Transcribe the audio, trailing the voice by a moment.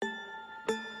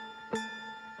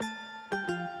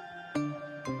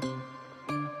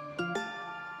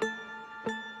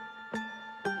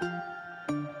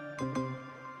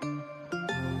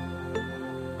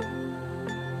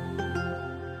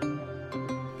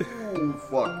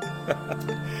fuck?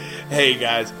 Hey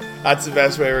guys, that's the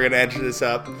best way we're going to enter this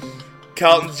up.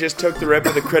 Kelton just took the rip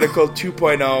of the Critical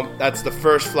 2.0. That's the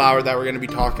first flower that we're going to be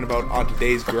talking about on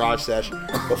today's Garage Sesh.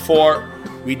 Before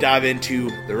we dive into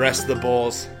the rest of the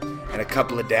bowls and a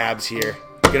couple of dabs here,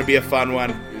 it's going to be a fun one.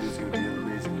 It is going to be an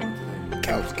amazing one today.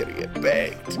 Kelton's going to get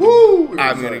baked. Woo!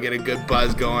 I'm going to get a good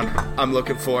buzz going. I'm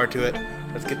looking forward to it.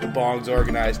 Let's get the bongs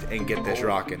organized and get this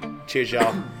rocking. Cheers,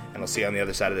 y'all, and I'll see you on the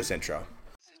other side of this intro.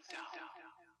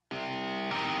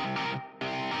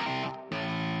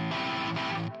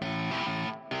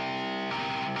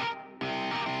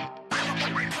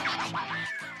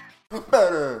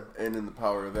 And in the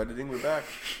power of editing, we're back.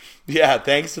 Yeah,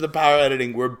 thanks to the power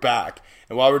editing, we're back.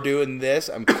 And while we're doing this,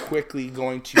 I'm quickly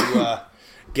going to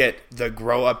get the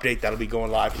grow update that'll be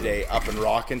going live today up and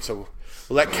rocking. So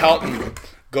we'll let Kelton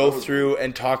go through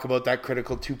and talk about that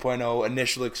Critical 2.0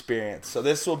 initial experience. So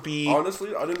this will be...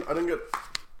 Honestly, I didn't get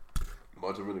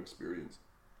much of an experience.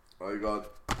 I got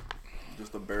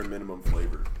just a bare minimum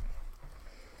flavor.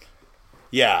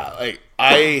 Yeah, like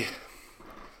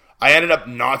I ended up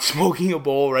not smoking a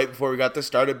bowl right before we got this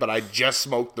started, but I just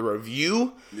smoked the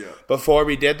review before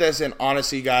we did this. And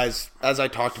honestly, guys, as I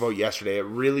talked about yesterday, it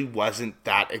really wasn't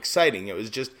that exciting. It was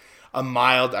just a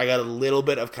mild, I got a little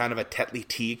bit of kind of a Tetley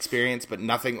tea experience, but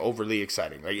nothing overly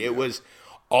exciting. Like it was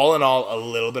all in all a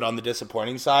little bit on the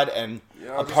disappointing side, and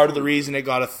a part of the reason it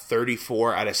got a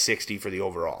 34 out of 60 for the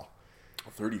overall.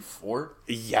 34?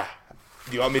 Yeah.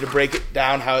 Do you want me to break it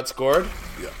down how it scored?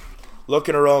 Yeah. Look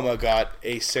and Aroma got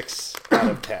a 6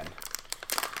 out of 10.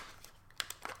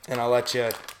 And I'll let you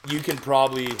can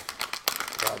probably,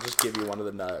 I'll just give you one of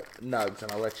the nugs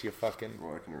and I'll let you fucking.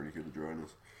 Well, I can already hear the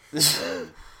dryness.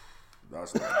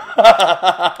 That's not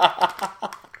good.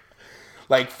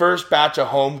 Like, first batch of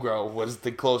home grow was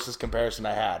the closest comparison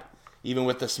I had, even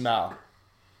with the smell.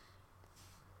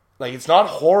 Like, it's not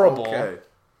horrible. Okay.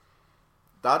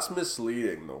 That's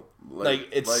misleading, though.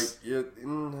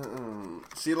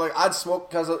 See, like, I'd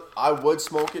smoke I would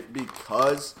smoke it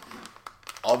because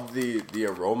of the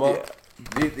aroma.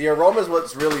 Yeah. The aroma is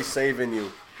what's really saving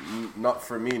you. Not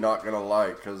for me, not gonna lie,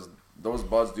 because those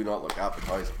buds do not look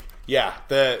appetizing. Yeah,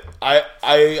 I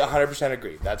 100%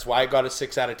 agree. That's why I got a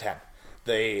 6 out of 10.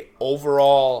 The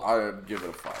overall, I'd give it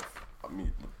a 5. I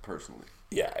mean, personally.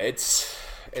 Yeah, it's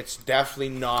definitely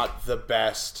not the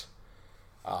best.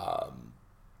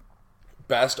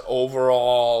 Best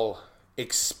overall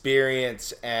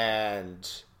experience,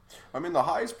 and I mean the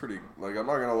high's pretty. Like, I'm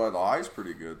not gonna lie, the high's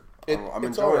pretty good. I'm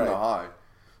enjoying right. the high.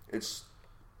 It's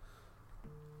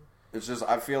just,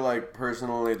 I feel like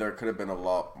personally there could have been a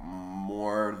lot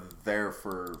more there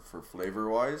for flavor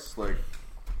wise. Like,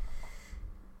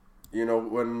 you know,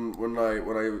 when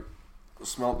I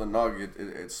smelled the nug,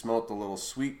 it smelled a little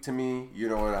sweet to me. You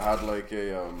know, it had like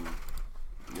a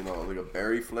like a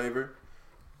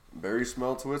berry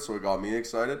smell to it, so it got me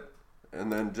excited. And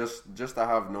then just to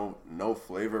have no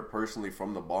flavor personally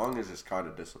from the bong is just kind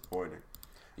of disappointing.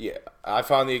 Yeah, I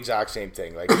found the exact same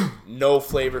thing. Like, no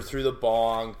flavor through the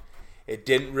bong. It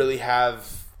didn't really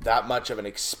have that much of an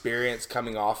experience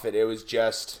coming off it. It was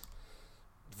just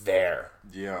there.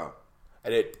 Yeah.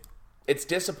 And it's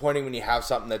disappointing when you have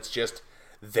something that's just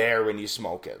there when you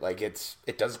smoke it. Like,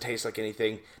 it doesn't taste like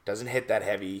anything, doesn't hit that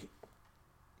heavy.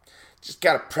 Just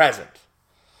got a present.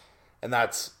 And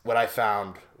that's what I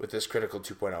found with this Critical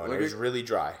 2.0. And it was really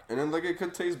dry. And then, like, it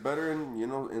could taste better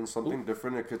in something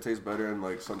different. It could taste better in,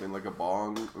 like, something like a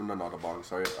bong. No, not a bong,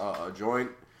 sorry. A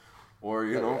joint. Or,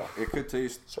 you know, it could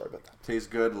taste... Sorry about that. Taste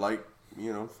good, like,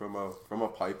 you know, from a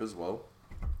pipe as well.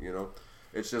 You know?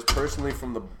 It's just personally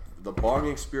from the bong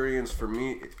experience, for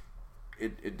me,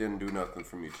 it didn't do nothing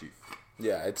for me, Chief.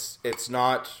 Yeah, it's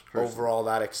not overall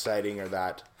that exciting or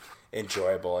that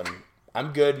enjoyable, and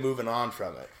I'm good moving on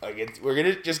from it. Like,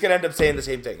 we're just gonna end up saying the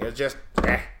same thing. It's just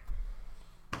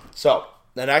So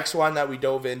the next one that we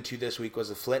dove into this week was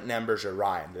the Flint and Embers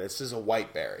Orion. This is a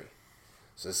white berry.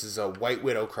 So this is a White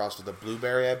Widow crossed with a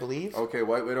blueberry, I believe. Okay,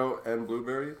 White Widow and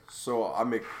blueberry. So I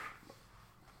make.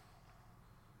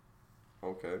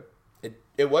 Okay.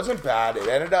 It wasn't bad. It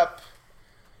ended up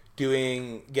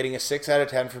getting a 6 out of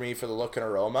 10 for me for the look and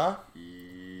aroma.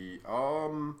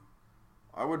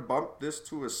 I would bump this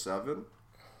to a 7.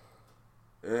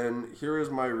 And here is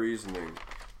my reasoning.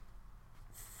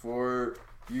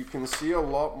 You can see a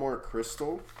lot more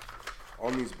crystal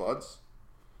on these buds.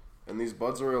 And these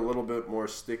buds are a little bit more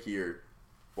stickier.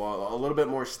 Well, a little bit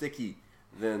more sticky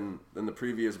than the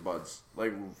previous buds.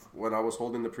 Like, when I was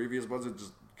holding the previous buds, it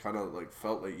just kind of like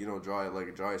felt like, you know, dry, like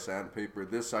a dry sandpaper.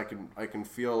 This I can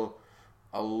feel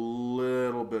a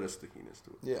little bit of stickiness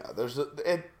to it. Yeah,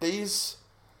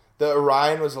 The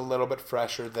Orion was a little bit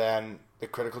fresher than the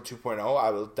Critical 2.0.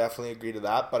 I will definitely agree to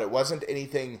that, but it wasn't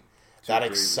anything that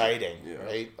exciting,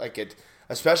 right? Like it,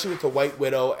 especially with the White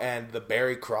Widow and the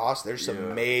Berry Cross, there's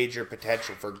some major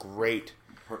potential for great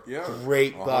bud,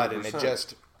 100%. And it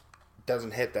just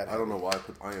doesn't hit that. I don't know why,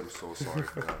 but I am so sorry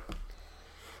for that.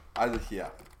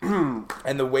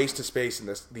 And the waste of space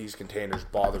in these containers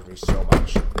bothered me so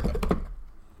much.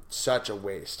 Such a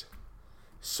waste.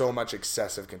 So much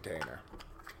excessive container.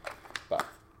 But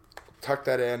tuck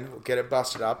that in. We'll get it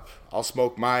busted up. I'll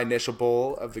smoke my initial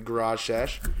bowl of the Garage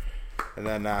Sesh. And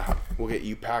then we'll get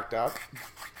you packed up.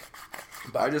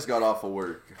 But I just got off of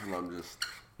work. And I'm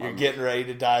getting ready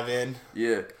to dive in?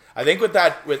 Yeah. I think with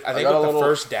the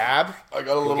first dab,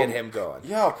 we'll get him going.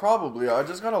 Yeah, probably. I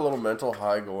just got a little mental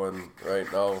high going right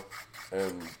now.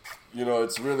 And,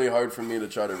 it's really hard for me to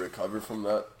try to recover from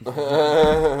that. Not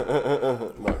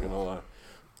going to lie.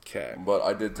 Okay. But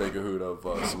I did take a hoot of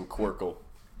some Quirkle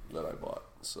that I bought.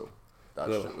 So that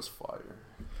shit was fire.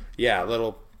 Yeah, a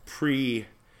little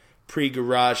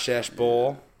pre-Garage Sesh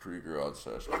bowl. Pre-Garage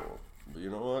Sesh bowl. But you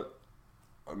know what?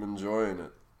 I'm enjoying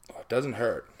it. Oh, it doesn't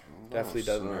hurt. Definitely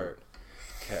doesn't hurt.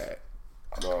 Okay.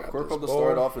 No, Quirkle to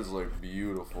start off is like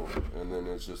beautiful, and then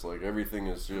it's just like everything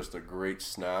is just a great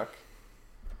snack.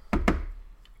 But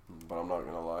I'm not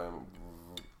gonna lie,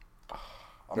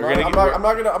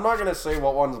 I'm not gonna say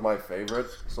what one's my favorite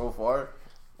so far.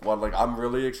 One like I'm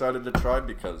really excited to try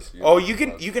because you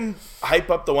can hype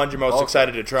up the ones you're most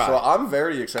excited to try. So I'm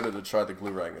very excited to try the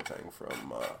Glue Rangatang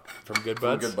from Good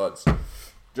Buds. From Good Buds,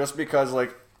 just because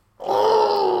like.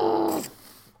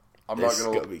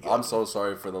 I'm so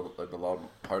sorry for the loud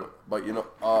part, but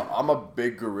I'm a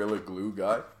big Gorilla Glue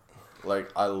guy. Like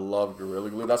I love Gorilla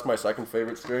Glue. That's my second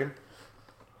favorite strain.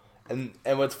 And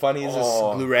what's funny is this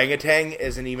Glue Rangatang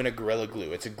isn't even a Gorilla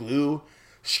Glue. It's a glue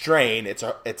strain. It's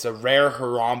a rare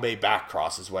Harambe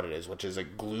backcross is what it is, which is a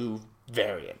glue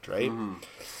variant, right? Mm-hmm.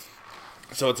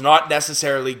 So it's not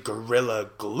necessarily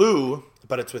Gorilla Glue,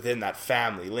 but it's within that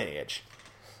family lineage.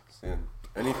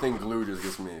 Anything glue just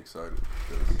gets me excited.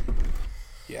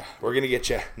 Yeah, we're going to get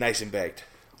you nice and baked.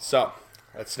 So,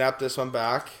 let's snap this one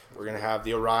back. We're going to have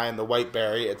the Orion, the White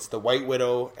Berry. It's the White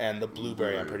Widow and the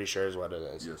Blueberry, I'm pretty sure is what it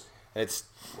is. Yes. And it's,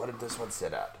 what did this one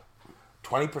sit at?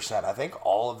 20%. I think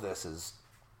all of this is,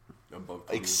 above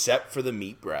 20. Except for the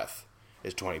meat breath,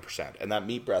 is 20%. And that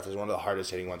meat breath is one of the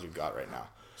hardest hitting ones we've got right now.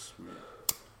 Sweet.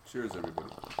 Cheers, everybody.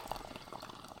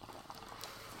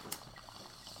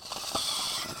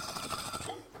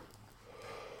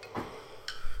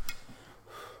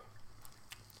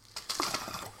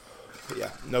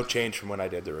 Yeah, no change from when I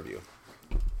did the review.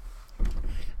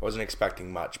 Wasn't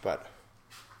expecting much, but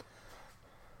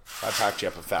I packed you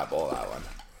up a fat bowl of that one.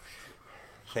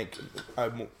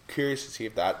 I'm curious to see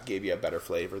if that gave you a better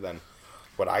flavor than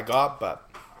what I got, but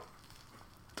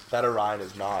that Orion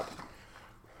is not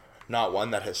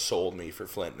one that has sold me for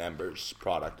Flint and Ember's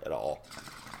product at all.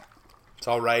 It's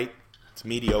all right. It's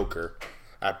mediocre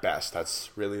at best. That's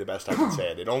really the best I can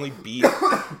say it. It only beat.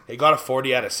 It got a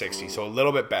 40 out of 60, so a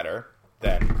little bit better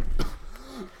than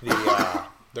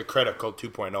the Critical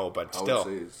 2.0, but still. I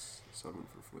would say it's 7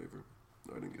 for flavor.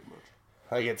 I didn't get much.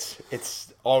 Like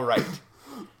it's all right.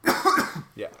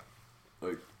 Yeah.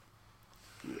 Like,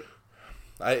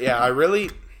 I really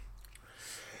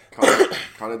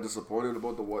kind of disappointed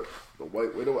about the White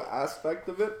Widow aspect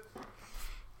of it,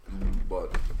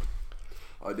 but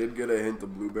I did get a hint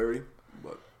of blueberry,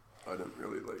 but I didn't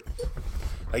really like.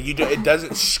 It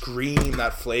doesn't scream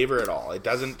that flavor at all. It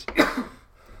doesn't.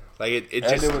 Like it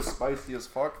just. And it was spicy as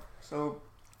fuck. So.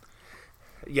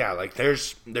 Yeah, like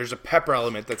there's a pepper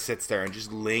element that sits there and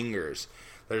just lingers.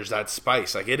 There's that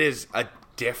spice. Like it is a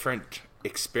different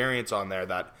experience on there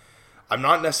that I'm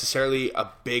not necessarily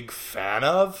a big fan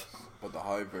of. But the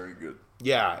high, very good.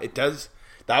 Yeah, it does.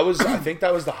 I think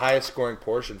that was the highest scoring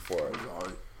portion for it.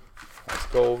 Let's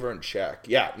go over and check.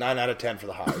 Yeah, 9 out of 10 for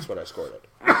the high is what I scored it.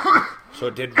 So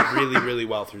it did really, really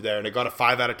well through there. And it got a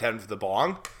 5 out of 10 for the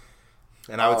bong.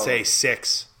 And I would say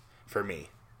 6 for me.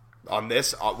 On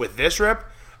this, with this rip,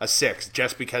 a 6.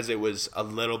 Just because it was a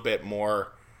little bit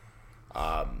more...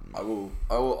 I'll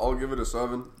give it a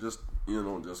 7. Just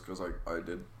because I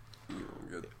did,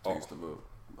 get a taste of it.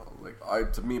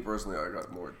 To me personally, I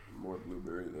got more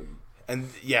blueberry than...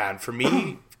 And for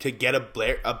me to get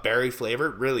a berry flavor,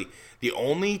 really, the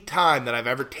only time that I've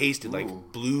ever tasted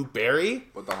blueberry.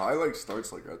 But the high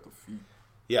starts at the feet.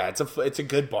 Yeah, it's a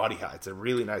good body high. It's a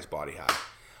really nice body high.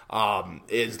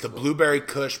 Is the Blueberry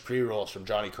Kush pre-rolls from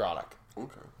Johnny Chronic.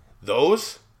 Okay.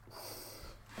 Those,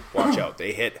 watch out.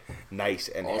 They hit nice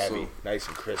and heavy, nice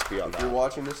and crispy on that. If you're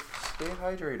watching this, stay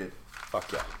hydrated.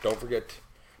 Fuck yeah! Don't forget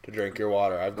to drink your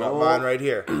water. I've got mine right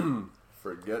here.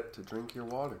 Forget to drink your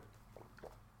water.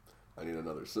 I need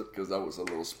another sip because that was a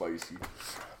little spicy.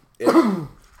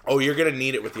 Oh, you're going to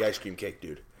need it with the ice cream cake,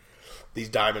 dude. These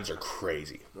diamonds are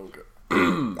crazy. Okay.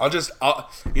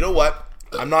 You know what?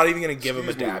 I'm not even going to give him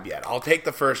a dab yet. I'll take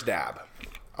the first dab.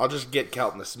 I'll just get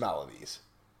Kelton the smell of these.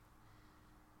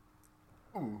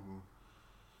 Ooh.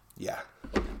 Yeah.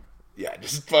 Yeah,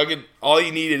 just fucking, all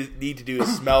you need to do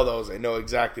is smell those and know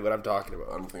exactly what I'm talking about.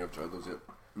 I don't think I've tried those yet.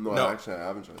 No, actually, I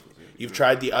haven't tried those yet. You've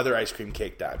tried the other ice cream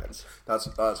cake diamonds. That's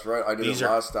right. I did it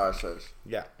last Stash Sesh.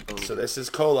 Yeah. Okay. So this is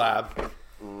collab.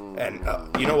 And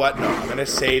you know what? No, I'm going to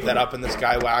save that up in the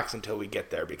Sky Wax until we get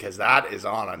there because that is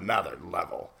on another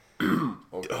level.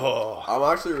 Okay. Oh. I'm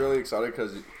actually really excited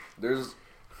because there's,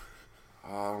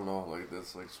 I don't know, like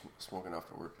this, like smoking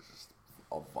after work is just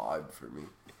a vibe for me.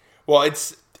 Well,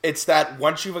 it's that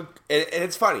once you've, and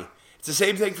it's funny. It's the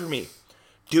same thing for me.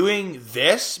 Doing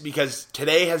this, because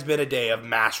today has been a day of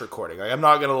mass recording. Like, I'm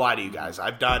not going to lie to you guys.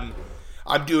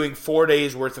 I'm doing 4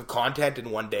 days worth of content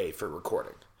in 1 day for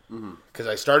recording. Because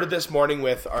I started this morning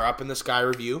with our Up in the Sky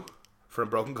review from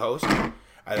Broken Coast. And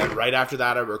then right after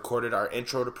that, I recorded our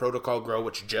intro to Protocol Grow,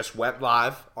 which just went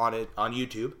live on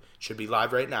YouTube. Should be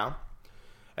live right now.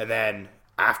 And then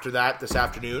after that, this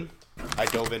afternoon, I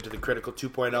dove into the Critical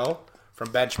 2.0 from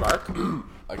Benchmark.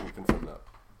 I can confirm that.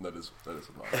 That is a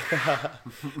lie.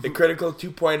 The Critical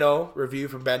 2.0 review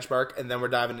from Benchmark, and then we're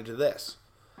diving into this.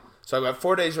 So I've got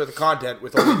 4 days worth of content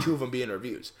with only 2 of them being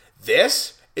reviews.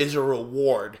 This is a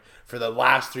reward for the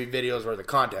last 3 videos worth of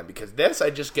content because this I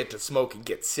just get to smoke and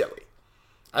get silly.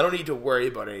 I don't need to worry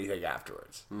about anything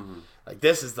afterwards. Like,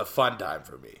 this is the fun time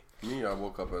for me. Me, I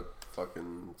woke up at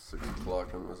fucking 6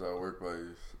 o'clock and was at work by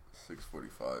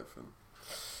 6:45. And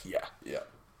yeah.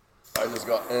 I just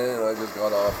got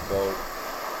off about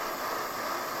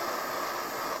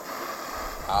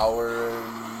hour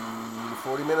and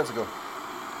 40 minutes ago.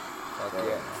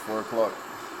 Yeah. 4 o'clock.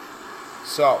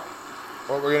 So,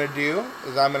 what we're gonna do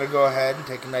is I'm gonna go ahead and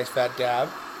take a nice fat dab.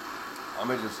 I'm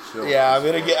gonna just chill. Yeah, I'm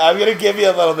gonna give you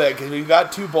a little bit because we've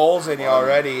got 2 bowls in you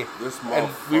already, and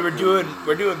we're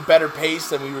doing better pace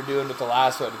than we were doing with the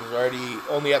last one because we're already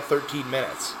only at 13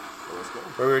 minutes. Let's go.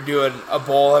 Where we're doing a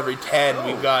bowl every 10,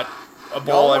 we've got a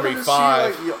bowl every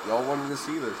 5. Y'all wanted to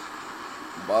see this,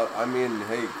 but I mean,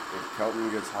 hey, if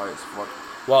Kelton gets high as fuck.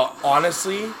 Well,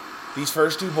 honestly, these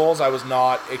first 2 bowls I was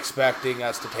not expecting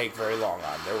us to take very long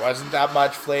on. There wasn't that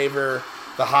much flavor.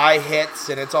 The high hits,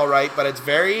 and it's all right, but it's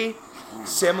very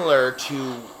similar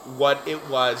to what it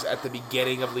was at the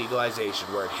beginning of legalization,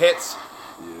 where it hits,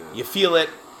 you feel it,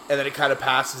 and then it kind of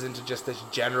passes into just this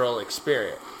general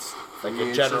experience, like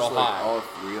a general high. All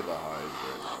 3 of the highs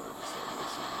are just like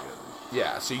mixing together.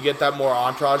 Yeah, so you get that more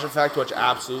entourage effect, which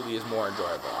absolutely is more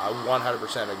enjoyable. I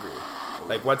 100% agree.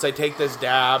 Like, once I take this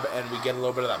dab and we get a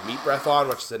little bit of that meat breath on,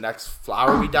 which is the next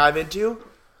flower we dive into,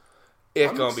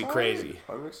 it's going to be crazy.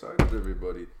 I'm excited,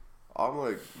 everybody. I'm,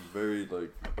 like, very, like,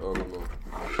 I don't know.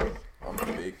 I'm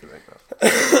baked right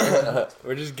now.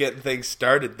 We're just getting things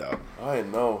started, though. I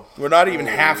know. We're not even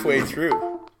halfway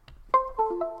through.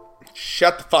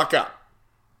 Shut the fuck up.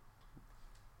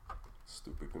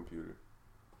 Stupid computer.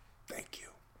 Thank you.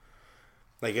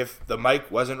 Like, if the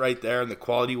mic wasn't right there and the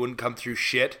quality wouldn't come through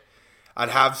shit, I'd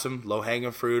have some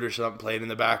low-hanging fruit or something playing in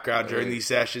the background during these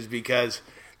sessions because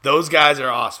those guys are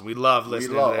awesome. We love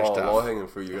listening to their stuff. Low-hanging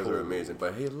fruit. You guys are amazing.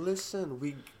 But hey, listen,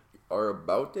 we are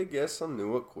about to get some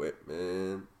new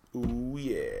equipment. Ooh,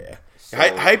 yeah. So,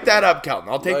 hype that up, Kelton.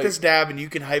 I'll take this dab and you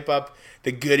can hype up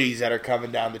the goodies that are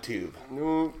coming down the tube.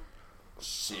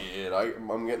 Shit,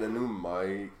 I'm getting a new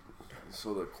mic.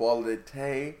 So the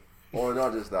quality, or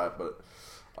not just that, but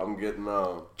I'm getting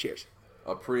cheers,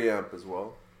 a preamp as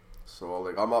well. So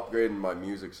like I'm upgrading my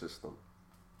music system.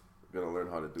 I'm gonna learn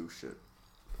how to do shit.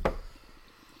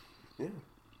 Yeah,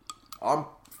 I'm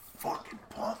fucking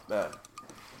pumped, man.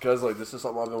 Because like this is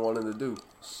something I've been wanting to do.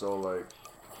 So like,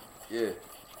 yeah.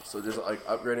 So just like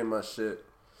upgrading my shit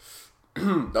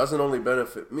doesn't only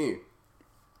benefit me,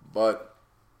 but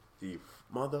the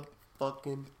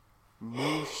motherfucking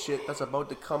new shit that's about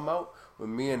to come out with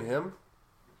me and him.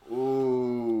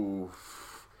 Ooh,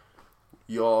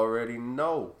 you already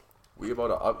know. We about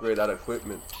to upgrade that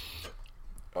equipment.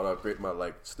 About to upgrade my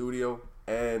like studio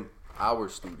and our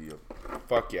studio.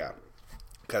 Fuck yeah.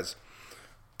 Because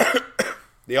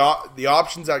the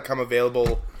options that come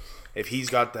available if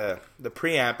he's got the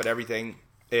preamp and everything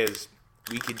is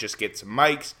we could just get some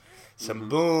mics, some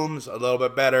booms, a little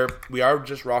bit better. We are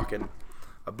just rocking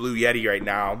a Blue Yeti right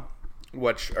now,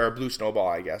 or a Blue Snowball,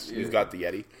 I guess. Yeah. We've got the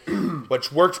Yeti,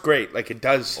 which works great. Like it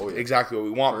does exactly what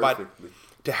we want. Perfectly. But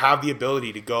to have the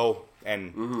ability to go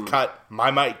and cut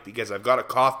my mic because I've got a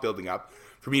cough building up,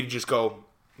 for me to just go,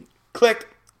 click,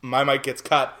 my mic gets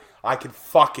cut, I can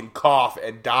fucking cough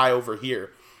and die over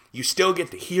here. You still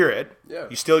get to hear it. Yeah.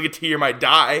 You still get to hear my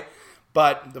die,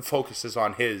 but the focus is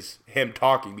on him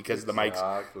talking because the mic's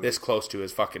this close to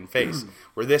his fucking face.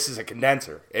 Where this is a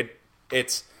condenser.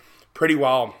 It's pretty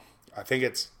well, I think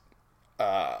it's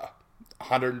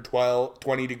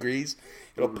 120 degrees.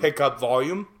 It'll pick up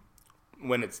volume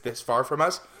when it's this far from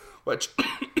us, which...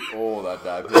 oh, that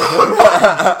died.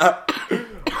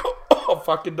 Oh,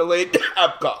 fucking delayed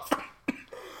dab cough.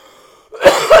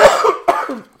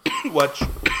 Which...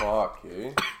 fuck,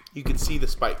 eh? You can see the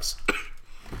spikes.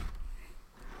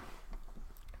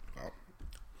 Well,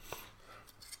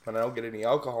 when I don't get any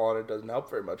alcohol, and it doesn't help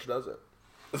very much, does it?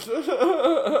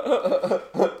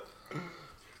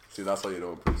 See, that's how you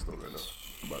know I'm pissed though right now.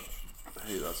 But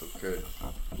hey, that's okay.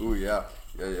 Ooh, yeah.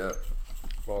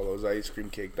 Well, those ice cream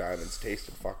cake diamonds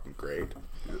tasted fucking great.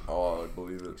 Oh, I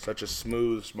believe it. Such a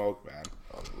smooth smoke, man.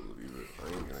 I believe it. I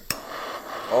ain't gonna...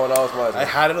 oh, now it's my turn. I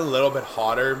had it a little bit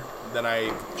hotter than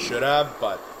I should have,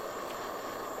 but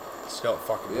still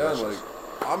fucking delicious. Yeah, like,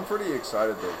 I'm pretty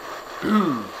excited though.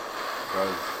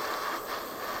 Because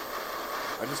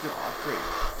I just get an upgrade.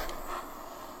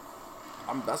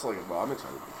 I'm excited.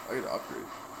 I get an upgrade.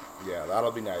 Yeah,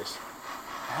 that'll be nice.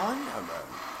 Hell yeah, man.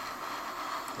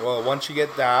 Well, once you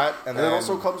get that, and then it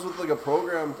also comes with like a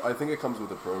program. I think it comes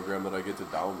with a program that I get to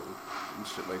download and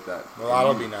shit like that. Well,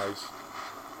 that'll be nice.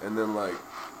 And then like,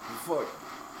 fuck,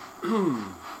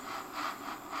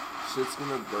 shit's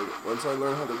gonna like once I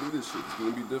learn how to do this shit, it's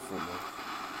gonna be different, man.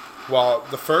 Well,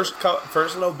 the first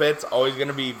little bit's always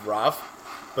gonna be rough,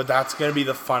 but that's gonna be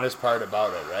the funnest part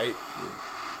about it, right? Yeah.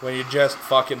 When you're just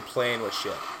fucking playing with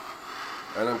shit.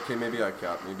 And okay, maybe I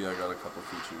got a couple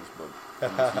features, but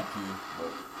but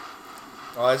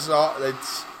well,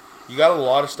 you got a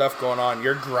lot of stuff going on.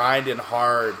 You're grinding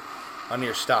hard on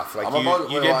your stuff. Like you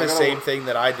did the same thing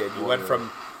that I did. You went from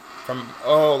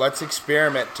let's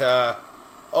experiment to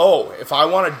if I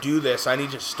want to do this, I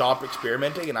need to stop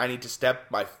experimenting and I need to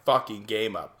step my fucking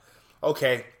game up.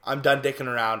 Okay, I'm done dicking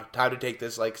around. Time to take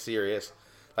this like serious.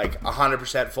 Like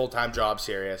 100% full-time job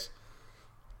serious.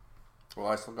 Well,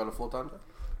 I still got a full-time job.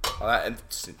 And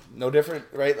it's no different,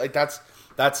 right? Like that's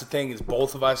the thing is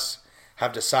both of us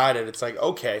have decided it's like,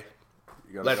 okay,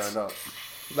 you gotta sign up.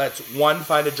 Let's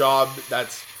find a job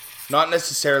that's not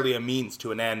necessarily a means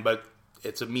to an end, but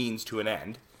it's a means to an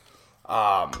end.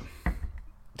 To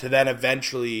then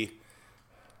eventually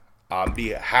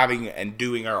be having and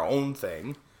doing our own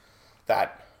thing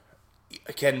that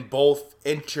can both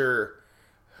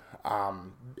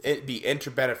be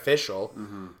inter-beneficial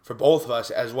for both of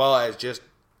us as well as just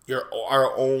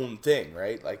our own thing,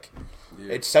 right? Like,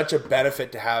 It's such a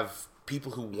benefit to have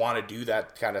people who want to do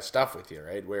that kind of stuff with you,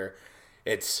 right? Where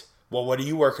it's, well, what are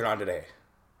you working on today?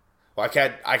 Well,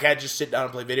 I can't just sit down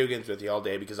and play video games with you all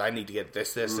day because I need to get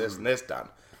this, and this done.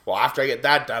 Well, after I get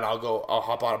that done, I'll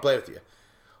hop on and play with you.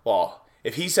 Well,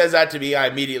 if he says that to me, I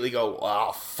immediately go,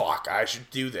 oh, fuck, I should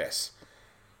do this.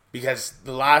 Because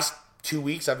the last 2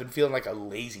 weeks, I've been feeling like a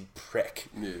lazy prick.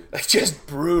 Yeah. Like, just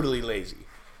brutally lazy.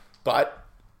 But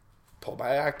pull my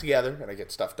act together, and I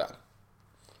get stuff done.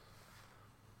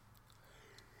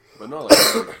 But no, like,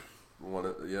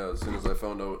 as soon as I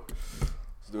found out I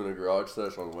was doing a garage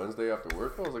sesh on Wednesday after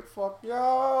work, I was like, fuck yeah,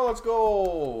 let's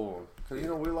go. Because,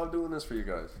 we love doing this for you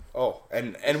guys. Oh,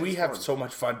 and we have so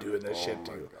much fun doing this shit,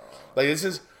 too. God. Like, this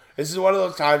is one of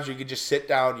those times where you can just sit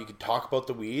down, you can talk about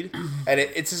the weed, and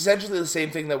it's essentially the same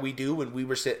thing that we do when we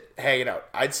were hanging out.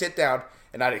 I'd sit down,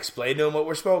 and I'd explain to him what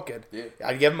we're smoking. Yeah.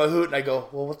 I'd give him a hoot, and I'd go,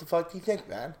 well, what the fuck do you think,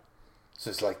 man? Is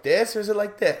it like this, or is it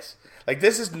like this? Like,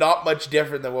 this is not much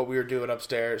different than what we were doing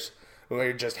upstairs when we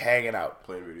were just hanging out.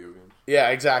 Playing video games. Yeah,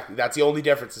 exactly. That's the only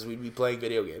difference is we'd be playing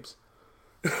video games.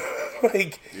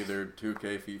 Like either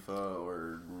 2K, FIFA,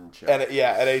 or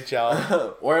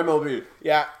NHL. Or MLB.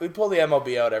 Yeah, we pull the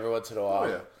MLB out every once in a while. Oh,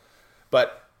 yeah.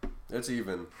 But it's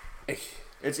even.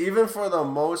 It's even for the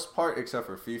most part, except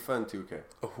for FIFA and 2K.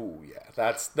 Oh,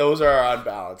 yeah. Those are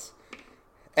unbalanced.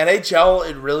 NHL,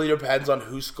 it really depends on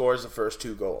who scores the first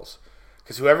 2 goals.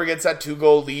 Because whoever gets that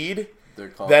 2-goal lead,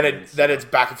 then it's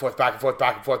back and forth, back and forth,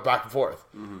 back and forth, back and forth.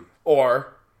 Mm-hmm.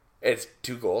 Or it's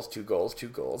 2 goals, 2 goals, 2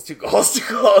 goals, 2 goals,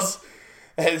 2 goals.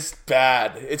 It's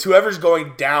bad. It's whoever's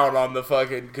going down on the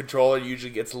fucking controller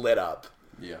usually gets lit up.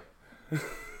 Yeah.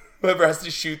 Whoever has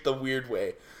to shoot the weird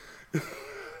way.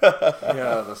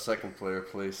 Yeah, the second player,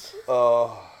 please.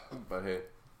 Oh. But hey.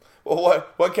 Well,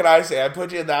 what can I say? I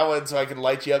put you in that one so I can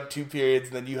light you up 2 periods,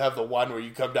 and then you have the one where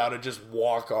you come down and just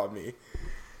walk on me.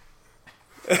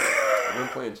 I've been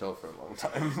playing Chell for a long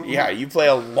time. Yeah, you play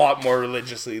a lot more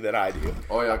religiously than I do.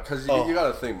 Oh yeah, because you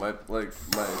gotta think, my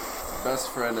best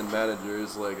friend and manager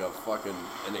is like a fucking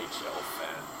NHL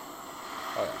fan.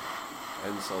 Oh yeah.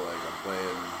 And so like I'm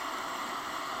playing.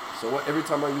 So every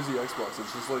time I use the Xbox,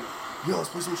 it's just like, yo, let's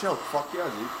play some Chell. Fuck yeah,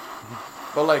 dude.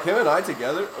 But like him and I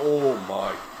together, oh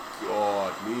my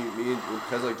god, me,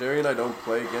 because like Jerry and I don't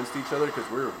play against each other because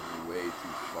we're way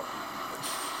too fucking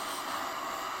competitive.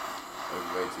 Like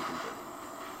way too competitive.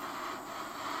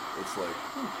 It's like,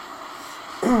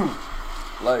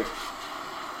 like,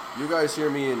 you guys hear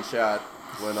me in chat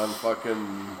when I'm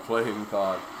fucking playing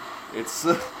COD. It's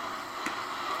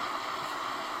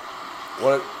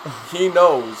what he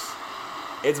knows.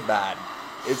 It's bad.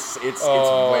 It's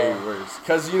way worse.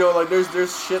 Cause you know, like there's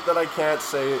shit that I can't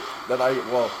say that I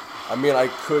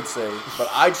could say, but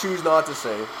I choose not to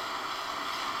say.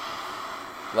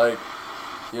 Like,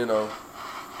 you know,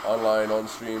 online, on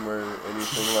stream, or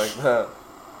anything like that.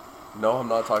 No, I'm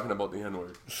not talking about the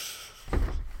N-word.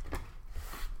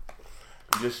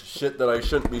 Just shit that I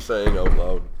shouldn't be saying out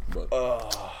loud. But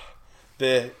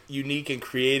the unique and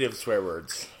creative swear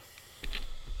words.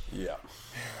 Yeah.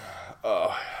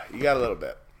 Oh, you got a little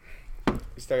bit. You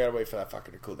still gotta wait for that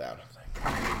fucker to cool down.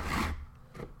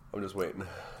 I'm just waiting.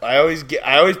 I always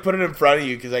put it in front of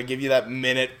you because I give you that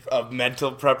minute of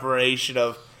mental preparation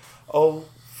of, oh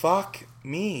fuck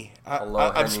me,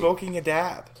 I'm smoking a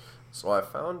dab. So I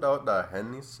found out that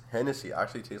Hennessy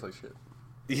actually tastes like shit.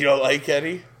 You don't like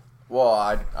Henny? Well,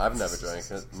 I've never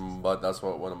drank it, but that's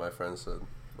what one of my friends said.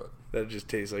 That just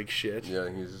tastes like shit. Yeah,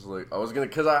 he's just like,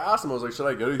 because I asked him, I was like, should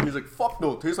I get it? He's like, fuck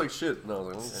no, it tastes like shit. And I was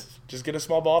like, okay. Just get a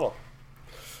small bottle.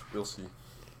 We'll see.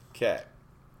 Okay.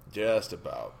 Just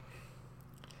about.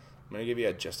 I'm going to give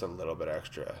you just a little bit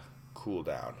extra cool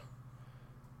down.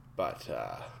 But,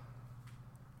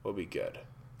 we'll be good.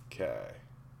 Okay.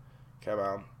 Come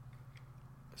on.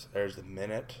 So there's the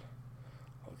minute.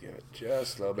 I'll give it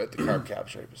just a little bit. The carb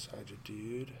cap's right beside you,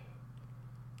 dude.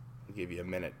 I'll give you a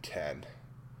minute 10.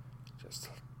 Just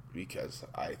because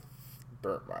I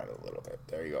burnt mine a little bit.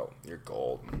 There you go. You're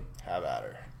golden. Have at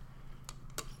her.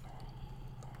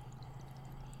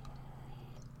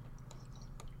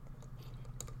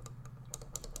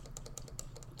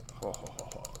 Oh,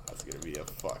 that's going to be a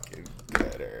fucking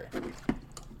gooder.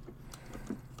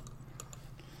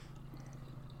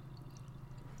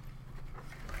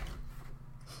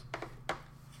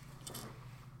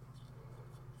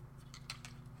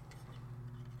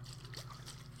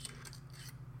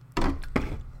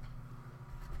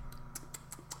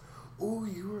 Oh,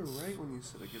 you were right when you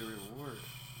said I get a reward.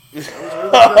 That was really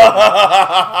good.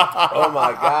 Oh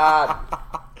my god.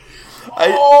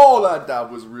 That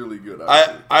dab was really good.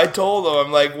 I told him,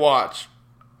 I'm like, watch.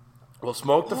 We'll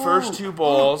smoke the first two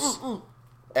bowls,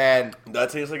 and that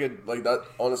tastes like that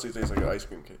honestly tastes like an ice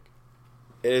cream cake.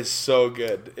 It is so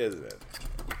good, isn't it?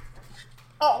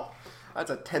 Oh,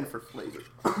 that's a 10 for flavor.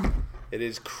 It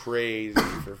is crazy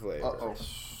for flavor. Uh-oh.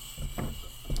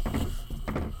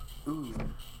 Ooh.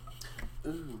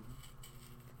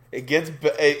 It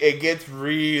gets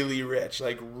really rich,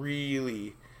 like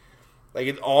really, like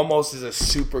it almost is a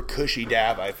super cushy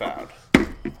dab. I found.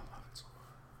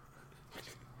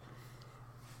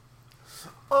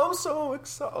 I'm so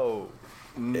excited. Oh,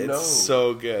 no. It's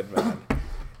so good, man.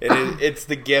 It's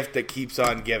the gift that keeps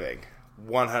on giving.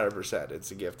 100%. It's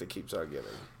the gift that keeps on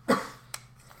giving.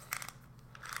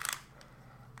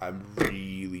 I'm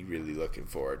really, really looking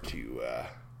forward to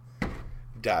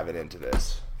diving into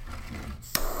this.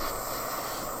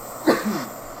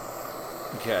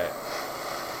 Okay.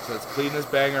 So let's clean this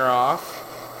banger off.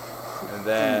 And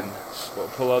then we'll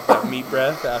pull out that meat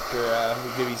breath after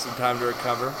we give you some time to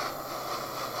recover.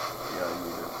 Yeah, I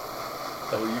need it.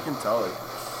 Oh, you can tell it.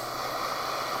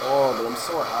 Oh, but I'm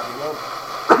so happy now.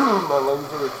 My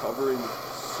lungs are recovering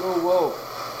so well.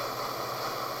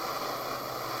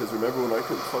 Because remember when I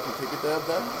couldn't fucking take a dab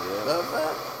then? Yeah.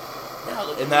 Now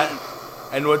look at me.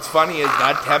 And what's funny is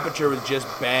that temperature was just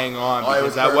bang on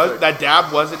because that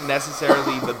dab wasn't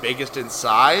necessarily the biggest in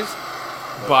size,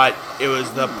 but it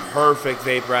was the perfect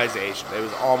vaporization. There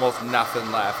was almost nothing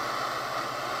left.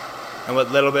 And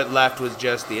what little bit left was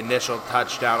just the initial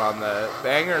touchdown on the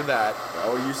banger that...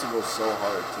 I used to go so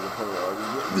hard to the point where I was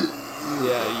just...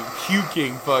 Yeah, you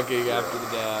puking fucking after the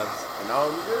dabs. And now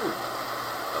I'm good.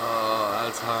 Oh,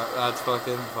 that's hard. That's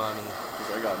fucking funny.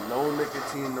 Because I got no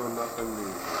nicotine, no nothing.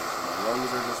 My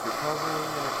lungs are just recovering,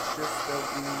 and it's just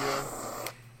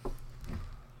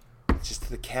It's just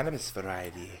the cannabis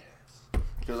variety.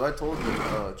 Because I told you,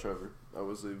 Trevor, I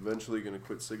was eventually going to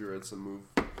quit cigarettes and move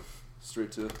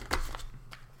straight to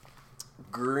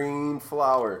green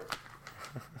flower.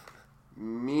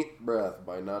 Meat Breath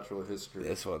by Natural History.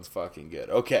 This one's fucking good.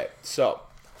 Okay, so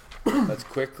let's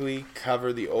quickly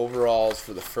cover the overalls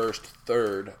for the first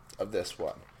third of this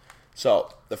one.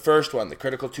 So, the first one, the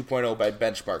Critical 2.0 by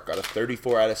Benchmark, got a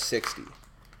 34 out of 60.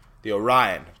 The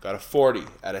Orion got a 40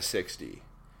 out of 60.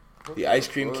 The Ice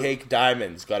Cream Cake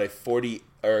Diamonds got a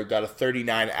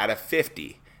 39 out of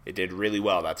 50. It did really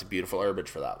well. That's a beautiful herbage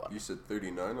for that one. You said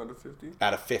 39 out of 50?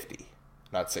 Out of 50.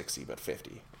 Not 60, but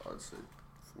 50. I'd say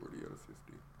 40 out of 50.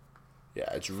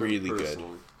 Yeah, it's really good.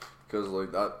 Because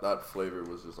like that flavor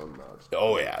was just unmatched.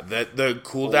 Oh yeah, the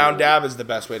cool down dab is the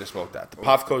best way to smoke that. The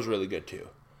Puffco is really good too.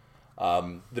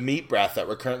 The Meat Breath that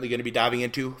we're currently going to be diving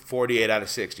into, 48 out of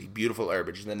 60. Beautiful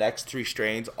herbage. And the next 3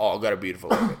 strains all got a beautiful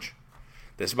herbage.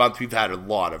 This month we've had a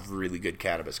lot of really good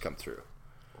cannabis come through.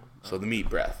 So the Meat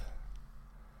Breath.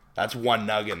 That's one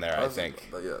nug in there, I think.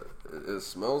 Yeah, it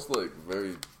smells like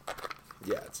very...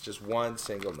 Yeah, it's just one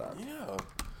single nug. Yeah.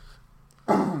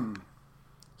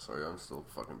 Sorry, I'm still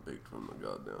fucking baked from the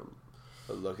goddamn...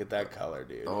 But look at that color,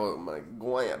 dude. Oh my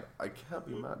god, I can't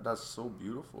be mad. That's so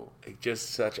beautiful. It's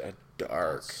just such a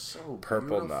dark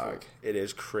purple nug. It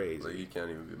is crazy. Like, you can't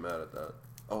even be mad at that.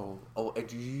 Oh,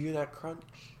 did you hear that crunch?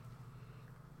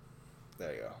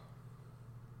 There you go.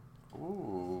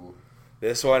 Ooh.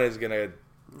 This one is gonna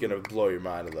blow your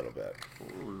mind a little bit.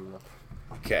 Ooh.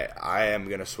 Okay, I am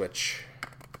gonna switch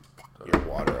your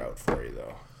water out for you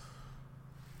though.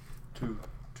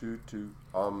 Two.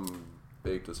 I'm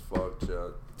baked as fuck,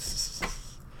 Chad.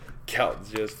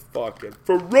 Kelton's just fucking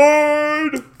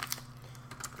fried.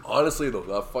 Honestly though,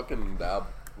 that fucking dab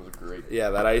was great.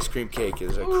 Yeah, that ice cream cake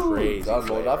is a crazy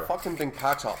flavor. That fucking thing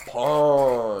packs a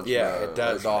punch. Yeah, man. it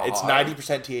does. It's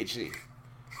 90% THC.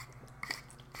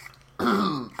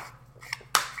 Damn,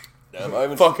 I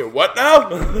haven't fucking what now?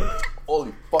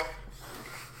 Holy fuck.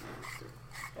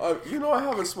 You know I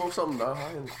haven't smoked something that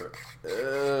high in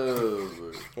forever.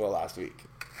 Well, last week.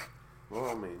 Well,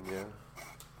 I mean, yeah.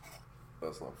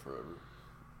 That's not forever.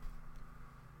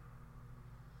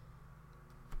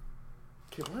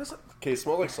 Okay, what is it? Okay, it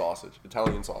smells like sausage.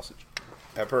 Italian sausage.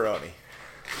 Pepperoni.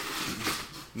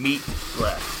 Meat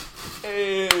breath.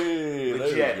 Hey,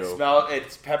 legit. there you go. Smell it.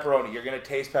 It's pepperoni. You're gonna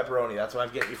taste pepperoni. That's why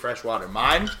I'm getting you fresh water.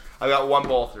 Mine, I got one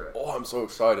bowl through it. Oh, I'm so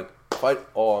excited.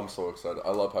 I'm so excited.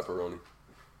 I love pepperoni.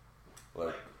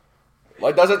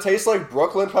 Like, does it taste like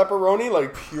Brooklyn pepperoni?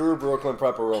 Like pure Brooklyn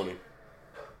pepperoni?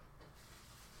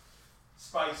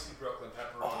 Spicy Brooklyn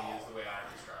pepperoni is the way I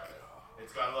describe it.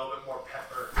 It's got a little bit more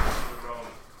pepper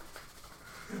pepperoni.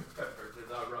 Pepper to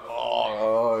the road.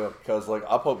 Oh yeah, because like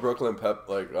I put Brooklyn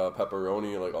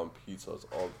pepperoni like on pizzas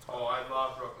all the time. Oh, I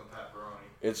love Brooklyn pepperoni.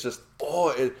 It's just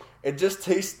it just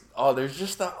tastes there's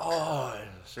just that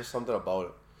it's just something about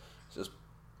it. It's just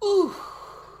ooh.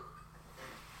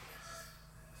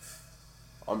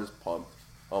 I'm just pumped.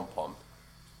 I'm pumped.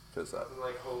 Cause that. Nothing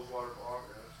like hose water bong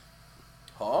ribs.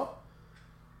 Huh?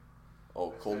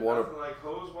 Oh, cold water. Nothing like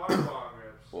hose water bong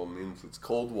ribs. Well, it means it's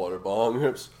cold water bong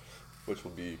ribs, which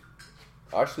will be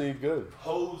actually good.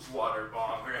 Hose water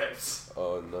bong ribs.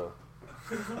 Oh no.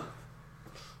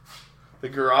 The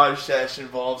garage sesh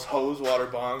involves hose water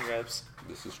bong ribs.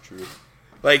 This is true.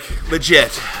 Like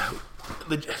legit.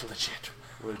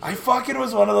 I fucking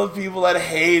was one of those people that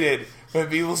hated when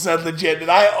people said legit,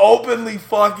 and I openly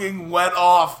fucking went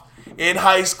off in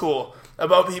high school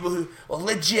about people who,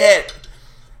 legit.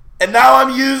 And now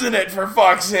I'm using it, for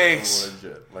fuck's sakes.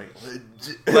 Legit. Like,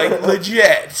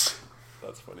 legit.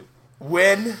 That's funny.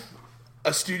 When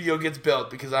a studio gets built,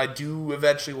 because I do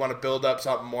eventually want to build up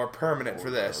something more permanent for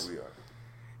this,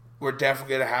 we're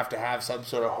definitely going to have some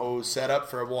sort of hose set up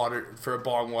for a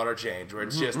bong water change, where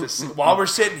it's just, while we're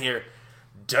sitting here,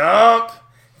 dump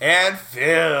and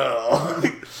fill.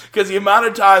 Because the amount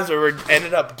of times where we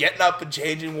ended up getting up and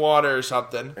changing water or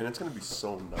something. And it's going to be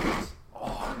so nice.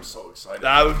 Oh, I'm so excited.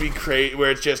 That would be great, where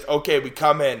it's just, okay, we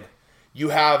come in. You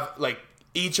have, like,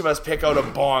 each of us pick out a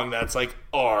bong that's, like,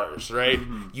 ours, right?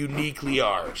 Mm-hmm. Uniquely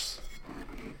ours.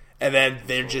 And then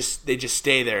they just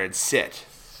stay there and sit.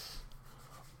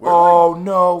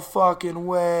 No fucking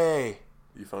way.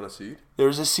 You found a seed? There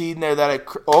was a seed in there that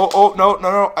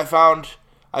no. I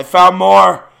found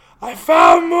more.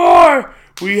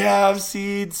 We have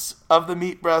seeds of the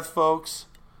Meat Breath, folks.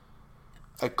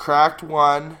 I cracked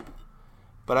one,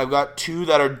 but I've got 2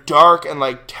 that are dark and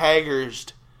like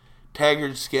taggered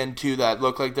skin too, that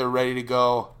look like they're ready to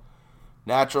go.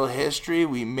 Natural History,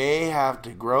 we may have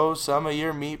to grow some of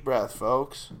your Meat Breath,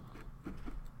 folks.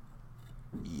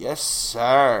 Yes,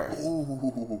 sir.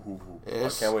 Ooh. I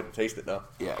can't wait to taste it now.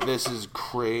 Yeah, this is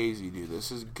crazy, dude.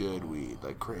 This is good weed,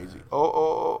 like crazy.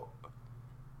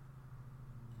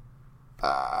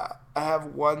 I have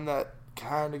one that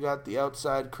kind of got the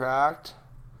outside cracked,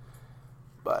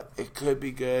 but it could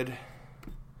be good.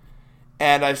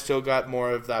 And I've still got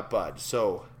more of that bud,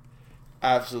 so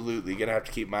absolutely gonna have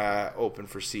to keep my eye open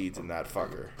for seeds in that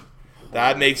fucker.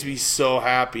 That makes me so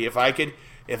happy. If I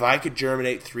could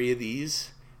germinate 3 of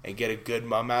these and get a good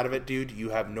mum out of it, dude, you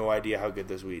have no idea how good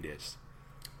this weed is.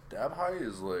 Dab high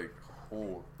is like,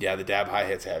 oh. Yeah, the dab high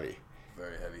hits heavy.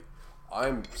 Very heavy.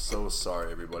 I'm so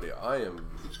sorry, everybody. I haven't,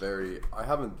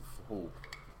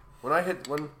 when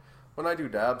I do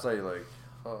dabs, I like,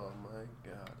 oh my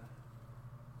god.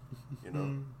 You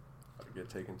know? I get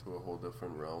taken to a whole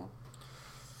different realm.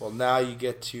 Well, now you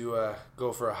get to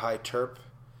go for a high terp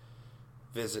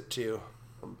visit too.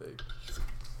 I'm big.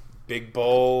 Big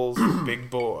bowls, big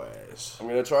boys. I'm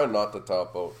going to try not to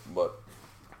top out, but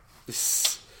the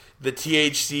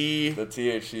THC. The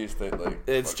THC state, like,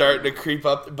 it's starting to creep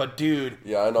up, but dude.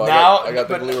 Yeah, I know. Now, I got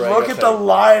the glue right. Look at the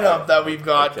lineup that we've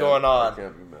got going on. I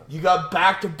can't be mad. You got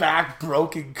back-to-back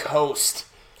Broken Coast.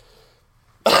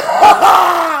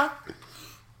 I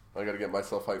gotta get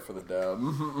myself hyped for the dab.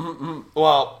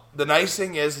 Well, the nice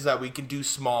thing is that we can do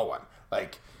small one.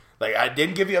 Like I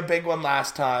didn't give you a big one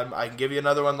last time. I can give you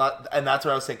another one, and that's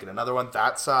what I was thinking. Another one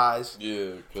that size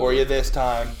for you this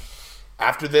time.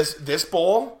 After this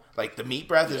bowl, like the meat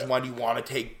breath is one you want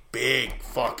to take big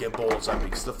fucking bowls of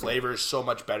because the flavor is so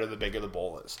much better the bigger the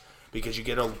bowl is. Because you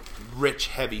get a rich,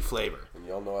 heavy flavor. And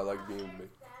y'all know I like being big.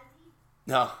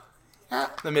 No.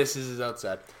 The missus is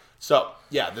outside. So,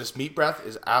 yeah, this meat breath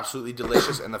is absolutely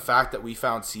delicious, and the fact that we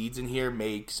found seeds in here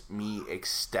makes me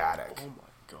ecstatic. Oh my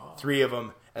god. 3 of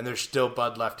them, and there's still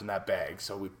bud left in that bag,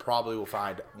 so we probably will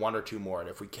find 1 or 2 more, and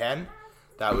if we can,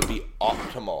 that would be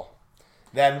optimal.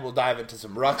 Then we'll dive into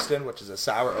some Ruxton, which is a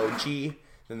sour OG,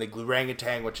 then the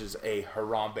Glurangatang, which is a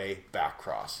Harambe back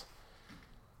cross.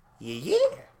 Yeah.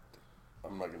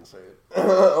 I'm not going to say it.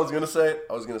 I was going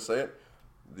to say it.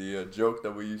 The joke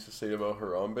that we used to say about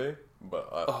Harambe,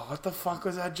 but what the fuck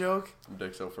was that joke?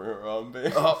 Dicks out for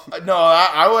Harambe. Oh, no,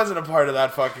 I wasn't a part of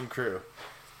that fucking crew.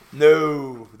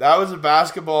 No, that was a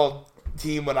basketball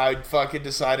team when I fucking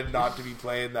decided not to be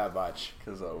playing that much.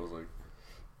 Because I was like,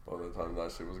 by the time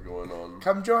that shit was going on.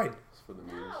 Come join. It's for the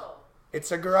memes.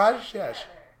 It's a garage sesh.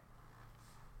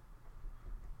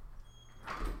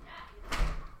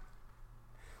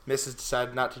 Mrs.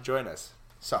 decided not to join us.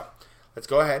 So, let's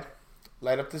go ahead,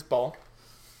 light up this bowl,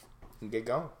 and get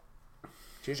going.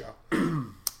 Cheers, y'all.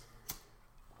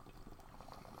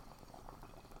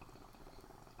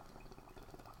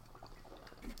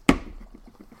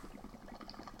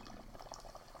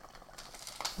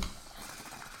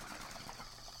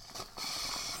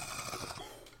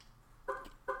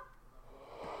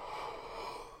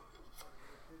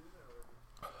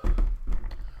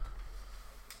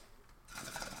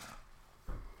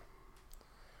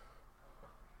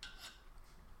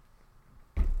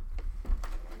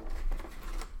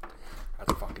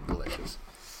 That's fucking delicious.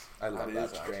 I love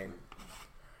that strain.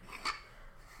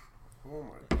 Oh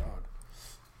my god.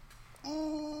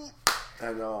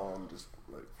 I know, I'm just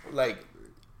like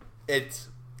it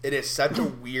is such a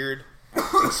weird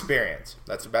experience.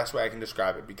 That's the best way I can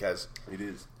describe it because it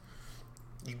is.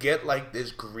 You get like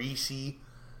this greasy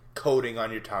coating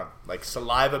on your tongue, like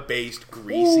saliva-based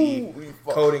greasy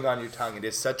coating on your tongue. It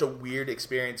is such a weird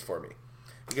experience for me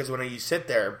because when you sit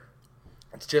there,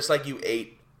 it's just like you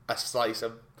ate a slice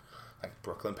of like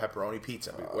Brooklyn pepperoni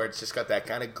pizza, where it's just got that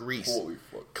kind of grease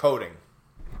coating.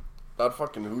 That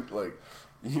fucking hoot, like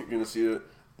you're gonna see it.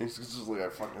 It's just like I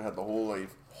fucking had the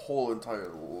whole entire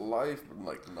life, but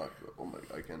like not. Oh my,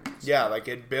 I can't. Yeah, like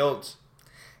it builds,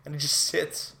 and it just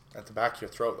sits at the back of your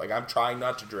throat. Like I'm trying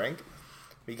not to drink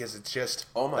because it's just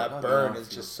that burn is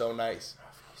just so nice.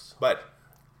 But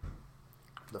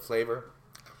the flavor,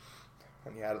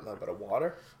 when you add a little bit of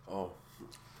water,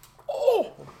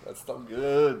 that's so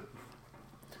good.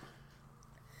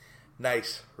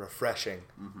 Nice, refreshing,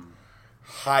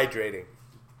 hydrating,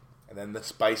 and then the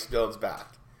spice builds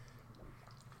back.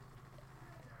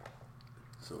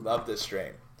 So love this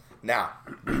strain. Now,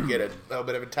 you get a little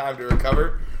bit of a time to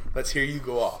recover. Let's hear you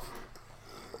go off.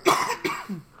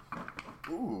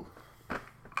 Ooh.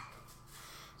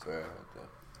 Sorry, I had that.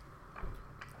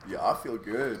 Yeah, I feel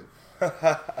good.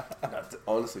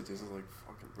 Honestly, it tastes like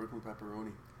fucking Brooklyn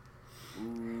pepperoni.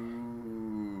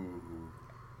 Ooh.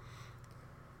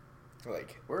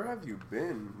 Like, where have you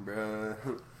been,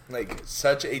 bruh? Like,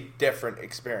 such a different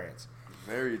experience.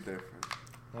 Very different.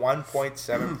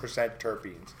 1.7%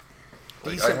 terpenes.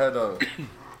 Like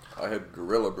I had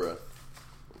Gorilla Breath,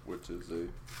 which is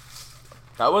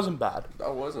that wasn't bad.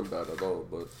 That wasn't bad at all,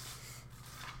 but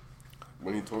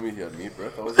when he told me he had meat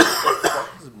breath, I was like, what the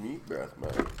fuck is meat breath,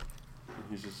 man?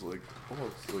 he's just like, oh,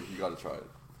 it's like, you gotta try it.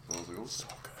 And I was like, oh, so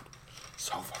good.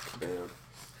 So fucking good. damn.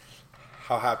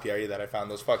 How happy are you that I found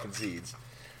those fucking seeds?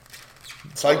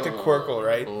 It's like the Quirkle,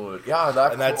 right? Yeah,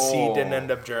 that seed didn't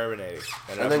end up germinating.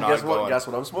 And then guess what? Guess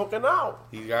what I'm smoking now?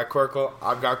 You got Quirkle.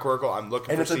 I've got Quirkle. I'm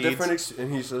looking for seeds. And it's a different.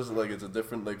 And he says like it's a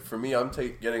different. Like for me, I'm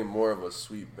getting more of a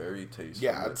sweet berry taste.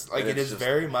 Yeah, it's like it is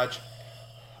very much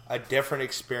a different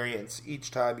experience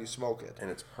each time you smoke it. And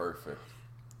it's perfect.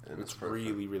 And it's perfect.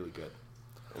 Really, really good.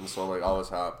 And so like I was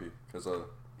happy because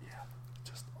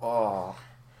yeah,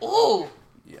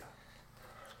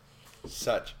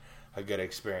 such a good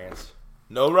experience.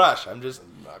 No rush. I'm just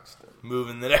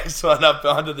moving the next one up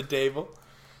onto the table.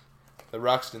 The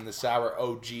Ruxton, the Sour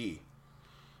OG.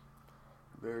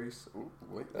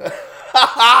 Wait.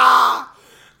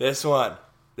 This one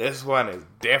is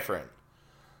different.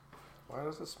 Why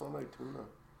does it smell like tuna?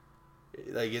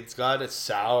 Like it's got a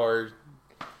sour,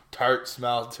 tart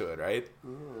smell to it, right?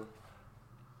 Yeah.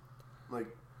 Like,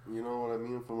 you know what I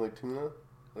mean from like tuna?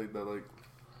 Like that,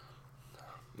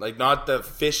 like not the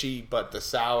fishy, but the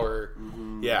sour.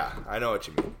 Mm-hmm. Yeah, I know what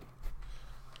you mean.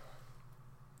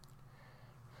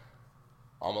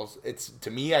 Almost, it's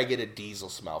to me, I get a diesel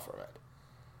smell from it,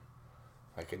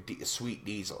 like a sweet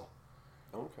diesel.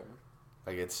 Okay.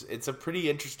 Like it's a pretty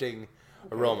interesting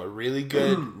aroma. Really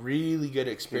good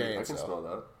experience. I can smell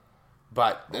that.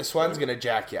 But this one's gonna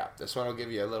jack you up. This one will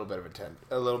give you a little bit of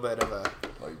a little bit of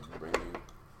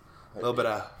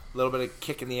a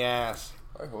kick in the ass.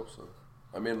 I hope so.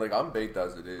 I mean, like I'm baked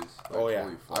as it is. Like, oh yeah,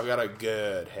 I've got a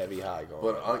good heavy high going.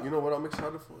 But you know what I'm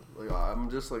excited for? Like I'm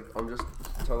just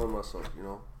telling myself, you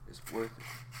know, it's worth it.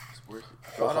 It's worth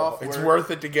it. It's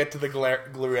worth it to get to the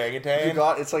Glurangutan.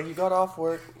 It's like you got off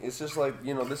work. It's just like,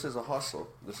 you know, this is a hustle.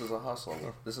 This is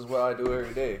what I do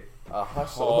every day. A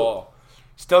hustle. Oh,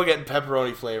 still getting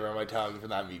pepperoni flavor on my tongue from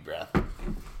that meat breath.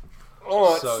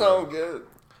 Oh, it's so good.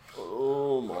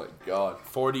 Oh my god.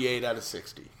 48 out of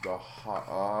 60.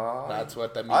 That's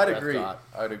what that meat breath got.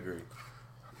 I'd agree.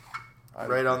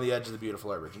 Right on the edge of the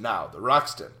beautiful herbage. Now, the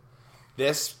Ruxton.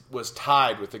 This was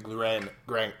tied with the Glurangutan.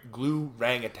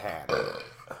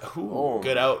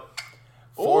 Good out.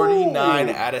 49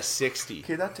 out of 60.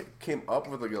 Okay, that came up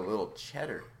with like a little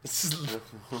cheddar.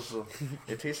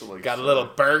 It tasted like got a little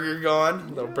burger going. A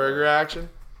little burger action.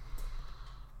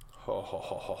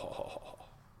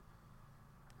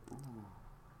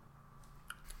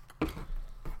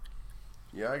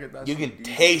 Yeah, I get that. You can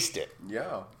taste it.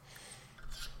 Yeah.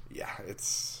 Yeah,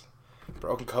 it's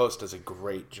Broken Coast does a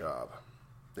great job.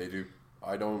 They do.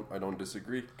 I don't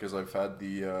disagree because I've had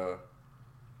the.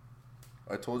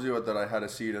 I told you that I had a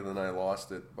seed and then I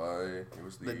lost it by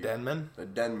the Denman. The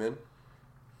Denman.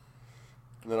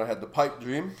 And then I had the Pipe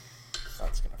Dream.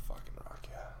 That's gonna fucking rock,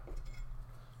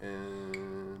 yeah.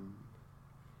 And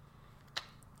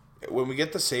when we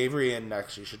get the savory in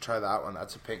next, you should try that one.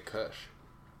 That's a Pink Kush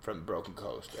from Broken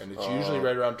Coast, and it's usually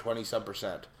right around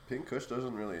 20-some%. Pink Kush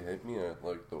doesn't really hit me at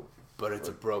like the. But it's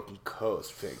a Broken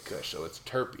Coast Pink Kush, so it's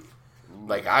terpy.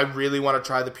 Like, I really want to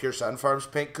try the Pure Sun Farms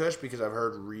Pink Kush because I've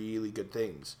heard really good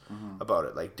things about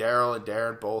it. Like, Daryl and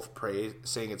Darren both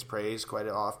sing its praise quite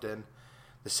often.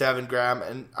 The 7 gram,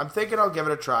 and I'm thinking I'll give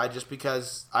it a try just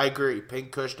because I agree,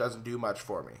 Pink Kush doesn't do much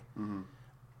for me. Mm-hmm.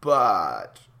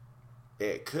 But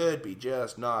it could be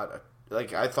just not...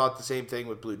 like, I thought the same thing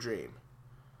with Blue Dream.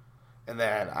 And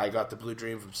then I got the Blue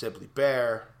Dream from Simply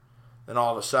Bare. Then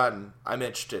all of a sudden, I'm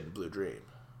interested in Blue Dream.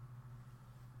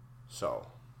 So,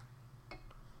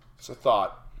 it's a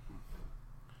thought.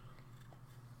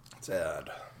 Let's add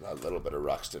a little bit of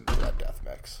Ruxton to that death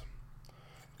mix.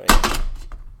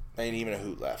 Ain't even a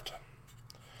hoot left.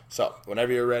 So,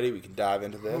 whenever you're ready, we can dive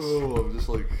into this. Oh, I'm just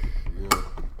like, you know, I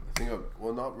think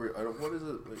not really, I don't, what is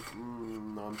it? Like, I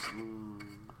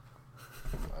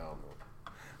don't know.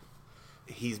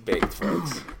 He's baked,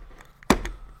 folks.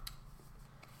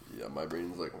 Yeah, my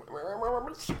brain's like,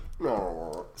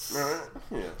 no.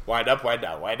 Yeah. Wind up, wind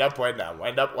down, wind up, wind down,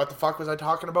 wind up. What the fuck was I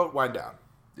talking about? Wind down.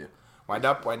 Yeah. Wind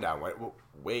up, wind down.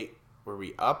 Wait, were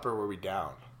we up or were we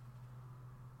down?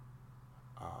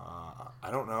 I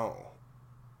don't know.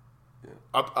 Yeah.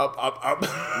 Up.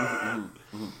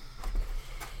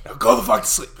 Now go the fuck to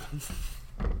sleep.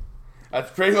 That's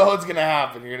pretty well what's going to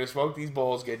happen. You're going to smoke these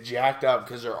bowls, get jacked up,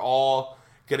 because they're all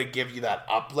going to give you that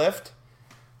uplift,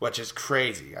 which is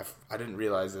crazy. I didn't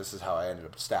realize this is how I ended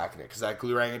up stacking it, because that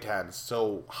Glurangutan is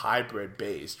so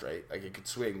hybrid-based, right? Like, it could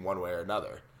swing one way or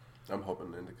another. I'm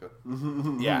hoping indica.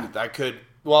 Yeah, that could...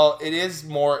 Well, it is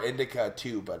more indica,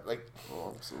 too, but, like...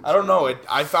 Oh, so I don't know.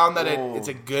 I found that it's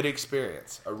a good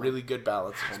experience. A really good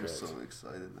balanced experience. I'm so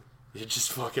excited. You're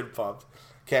just fucking pumped.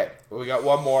 Okay, we got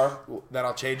one more. Then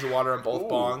I'll change the water on both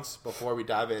bongs before we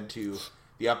dive into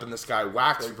the Up in the Sky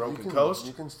Wax Broken Coast.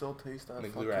 You can still taste that. And the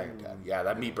Glue Orangutan. Yeah,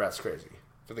 that meat breath's crazy.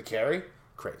 For the carry,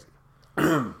 crazy.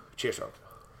 Cheers, folks.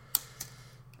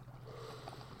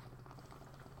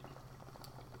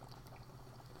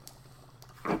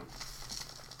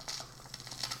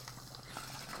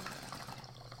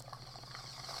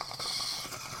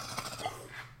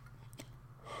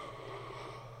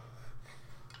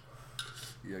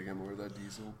 Yeah, get more of that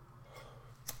diesel.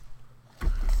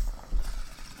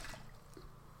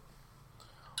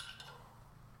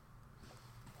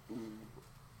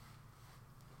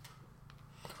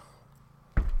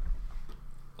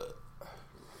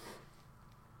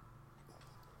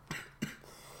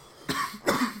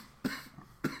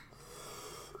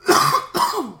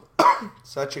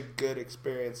 Such a good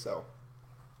experience, though.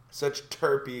 Such a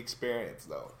terpy experience,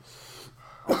 though.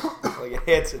 Like, it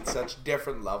hits at such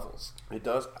different levels. It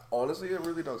does. Honestly, it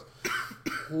really does.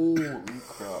 Holy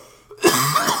crap.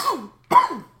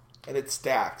 And it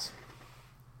stacks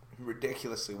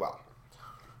ridiculously well.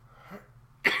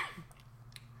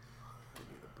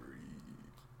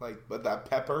 Like, but that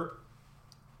pepper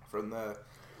from the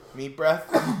meat breath,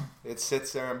 it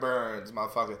sits there and burns,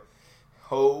 motherfucker.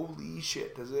 Holy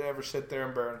shit, does it ever sit there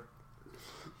and burn?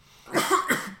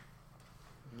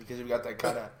 Because you've got that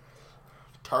kind of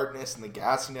tartness and the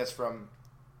gassiness from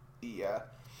the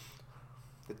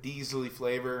diesel-y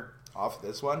flavor off of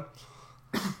this one.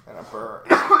 And it burns.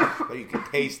 But you can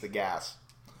taste the gas.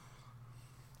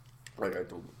 Like I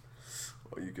told him.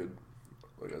 Oh, you could,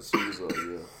 like as soon as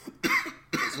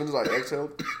I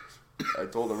exhaled, I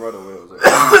told him right away, I was like,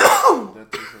 oh, that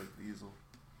tastes like diesel.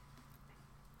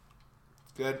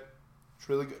 Good. It's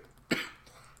really good.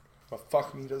 But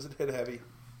fuck me, does it hit heavy.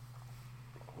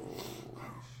 Holy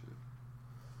shit.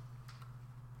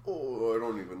 Oh, I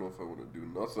don't even know if I want to do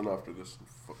nothing after this and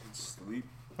fucking sleep.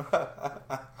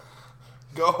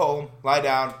 Go home, lie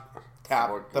down,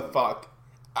 tap the fuck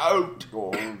out.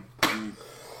 Go home, eat,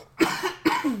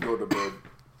 go to bed.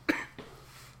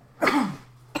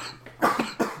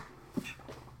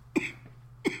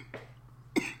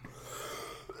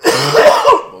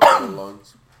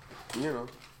 Lungs. You know.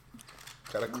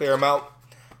 Gotta clear them out.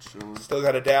 Chilling. Still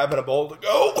got a dab and a bowl to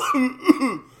go.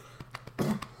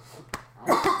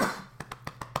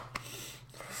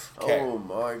 Okay. Oh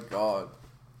my god.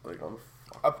 Like I'm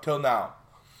Up till now,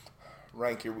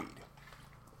 rank your weed.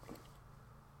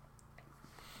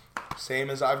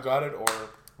 Same as I've got it, or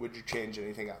would you change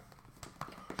anything up?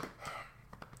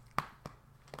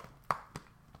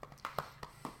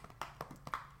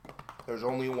 There's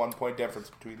only a 1 point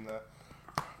difference between the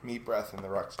meat breath and the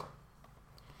Ruxton.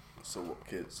 So,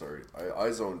 kid, sorry. I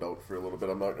zoned out for a little bit.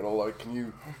 I'm not going to lie. Can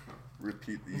you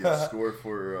repeat the score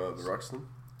for the Ruxton?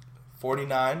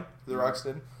 49 for the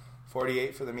Ruxton,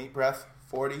 48 for the meat breath,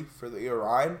 40 for the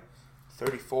Orion,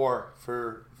 34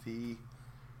 for the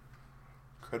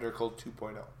Critical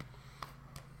 2.0.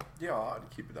 Yeah, I'd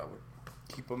keep it that way.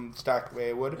 Keep them stacked the way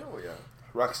I would. Oh, yeah.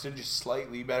 Ruxton just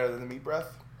slightly better than the meat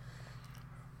breath.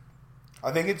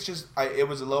 I think it's just, it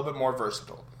was a little bit more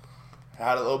versatile. It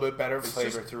had a little bit better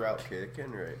flavor throughout.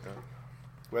 Kicking right now.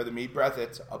 Where the meat breath,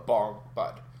 it's a bong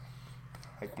bud.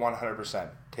 Like 100%.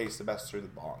 Tastes the best through the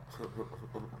bong.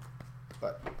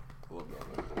 But. I love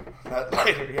that. Not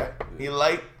lighter, yeah. He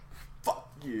light.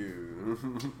 Fuck you.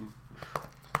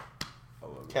 I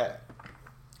love it. Okay.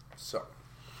 So.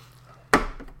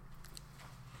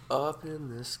 Up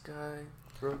in the sky.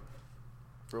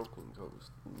 Broken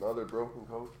Coast. Another Broken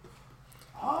Coast.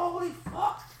 Holy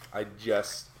fuck. I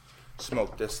just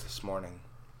smoked this morning.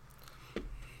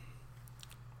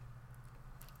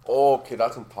 Oh, okay,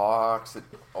 that's intoxic.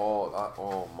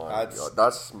 Oh my god.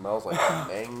 That smells like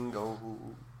mango.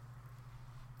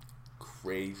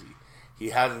 Crazy. He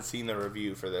hasn't seen the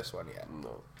review for this one yet.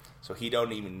 No. So he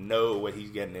don't even know what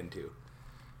he's getting into.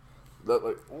 That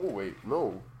like, oh wait,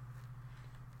 no.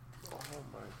 Oh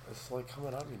my, it's like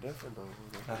coming at me different though.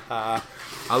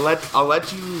 I'll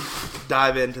let you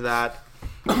dive into that.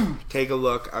 Take a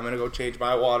look. I'm gonna go change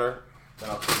my water.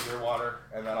 Then I'll change your water,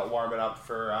 and then I'll warm it up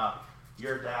for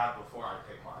your dab before I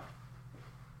take mine.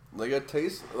 Like it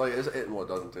tastes like it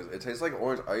doesn't taste. It tastes like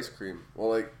orange ice cream. Well,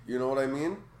 like you know what I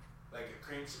mean? Like a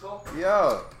creamsicle?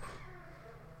 Yeah.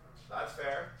 That's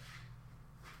fair.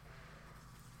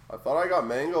 I thought I got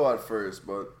mango at first,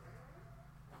 but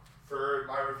For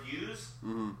my reviews,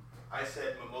 I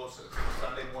said mimosas.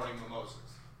 Sunday morning mimosas.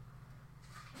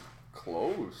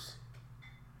 close.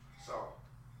 So.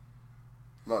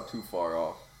 Not too far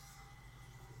off.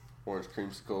 Orange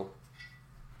creamsicle.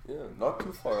 Yeah, not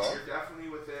too far off. You're definitely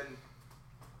within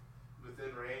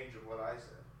within range of what I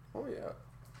said. Oh, yeah.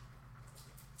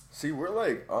 See, we're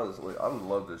like, honestly, I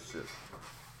love this shit.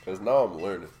 Because now I'm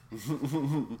learning.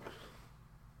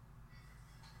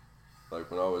 Like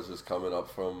when I was just coming up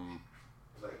from...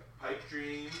 Like Pipe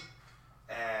Dream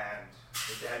and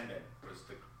the Denman was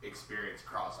the experience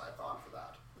cross I thought for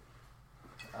that.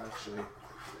 Actually.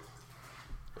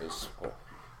 It's... Oh.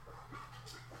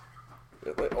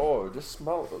 It just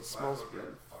smells. It smells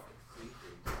good.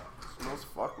 It smells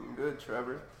fucking good,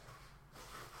 Trevor.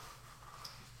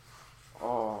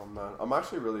 Oh, man. I'm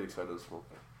actually really excited to smoke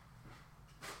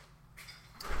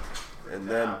it. And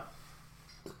then...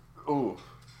 Ooh.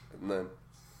 And then,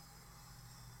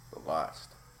 the last,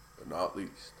 but not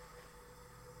least,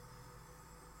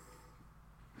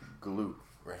 glue,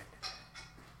 right?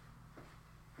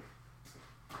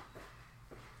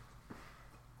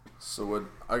 So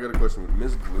I got a question. Would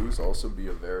Ms. Glues also be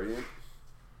a variant?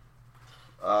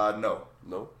 No.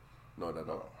 No? Not at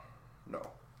all.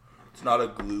 No. It's not a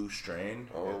glue strain.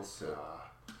 Oh, it's, okay.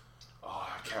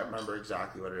 I can't remember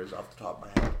exactly what it is off the top of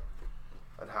my head.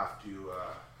 I'd have to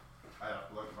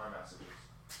look at my messages.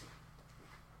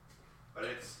 But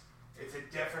it's a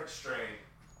different strain.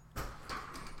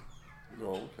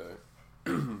 Oh, okay.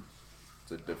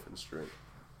 It's a different strain.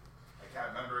 I can't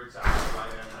remember exactly why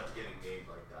it ended up getting named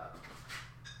like that.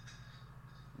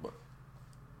 But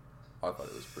I thought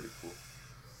it was pretty cool.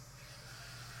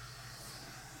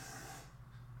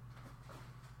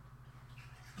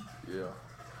 Yeah.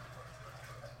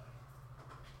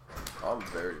 I'm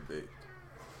very big.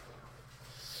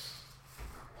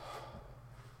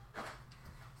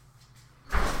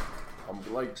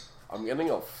 I'm getting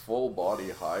a full body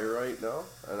high right now,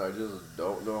 and I just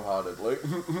don't know how to,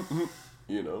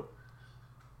 you know?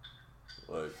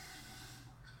 Like,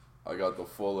 I got the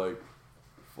full head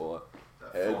to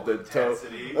toe.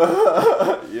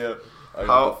 Yeah, I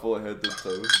got the full head to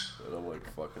toe, and I'm like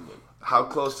fucking like. How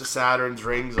close to Saturn's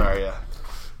rings are you?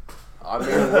 I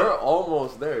mean, we're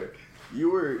almost there.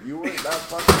 You were that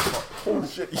fucking. Oh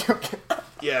shit! You can.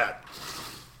 Yeah.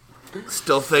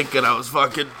 Still thinking I was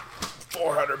fucking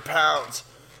 400 pounds.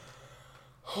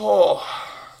 Oh,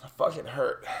 it fucking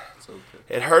hurt. It's okay.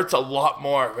 It hurts a lot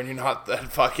more when you're not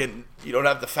that fucking. You don't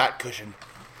have the fat cushion,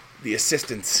 the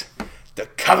assistance, the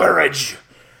coverage.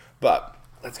 But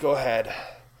let's go ahead,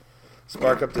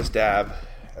 spark up this dab,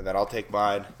 and then I'll take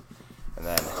mine, and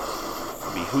then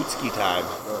it'll be hootski time.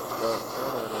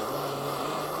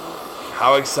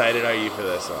 How excited are you for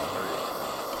this one?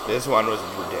 This one was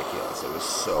ridiculous. It was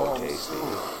so tasty.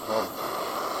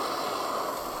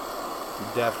 I'm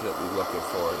definitely looking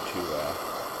forward to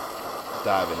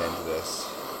diving into this.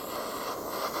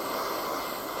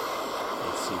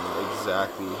 And seeing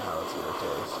exactly how it's going to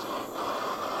taste.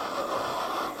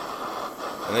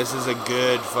 And this is a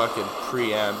good fucking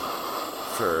preamp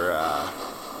for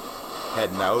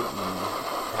heading out and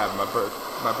having my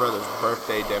brother's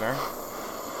birthday dinner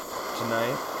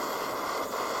tonight.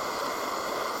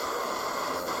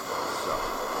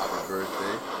 Happy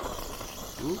birthday.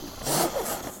 Ooh.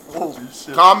 Holy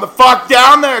shit. Calm the fuck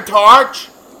down there, Torch!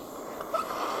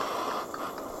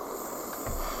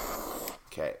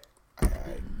 Okay.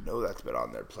 I know that's been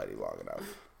on there plenty long enough.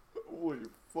 Holy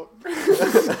fuck.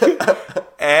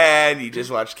 And you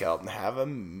just watched Kelton have a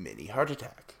mini heart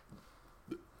attack.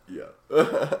 Yeah.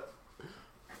 We're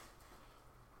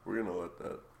gonna let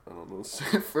that, I don't know,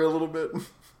 sit for a little bit.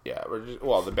 Yeah,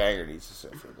 the banger needs to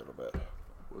sit for a little bit.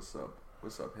 What's up?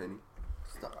 What's up, Henny?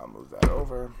 I'll move that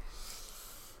over.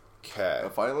 Okay.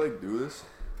 If I do this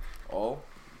all,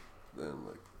 then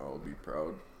I'll be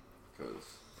proud,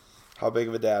 because How big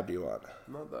of a dab do you want?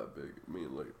 not that big. I mean,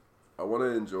 I want to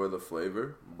enjoy the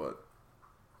flavor, but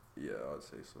yeah, I'd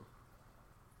say so.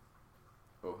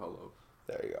 Oh, hello.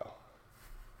 There you go.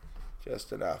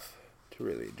 Just enough to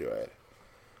really enjoy it.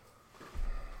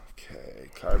 Okay,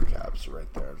 carb caps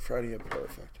right there in front of you.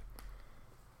 Perfect.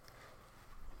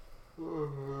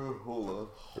 Hold on.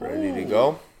 Ready to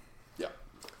go? Yeah.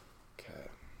 Okay.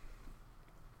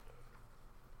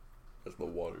 As the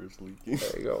water is leaking.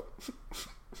 There you go.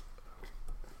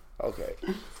 Okay.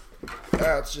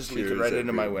 That's just leaking right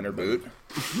into my winter boot.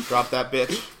 Drop that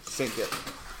bitch. Sink it.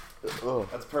 Oh.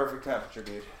 That's perfect temperature,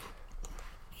 dude.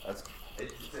 It's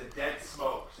a dead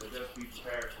smoke, so just be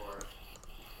prepared for it.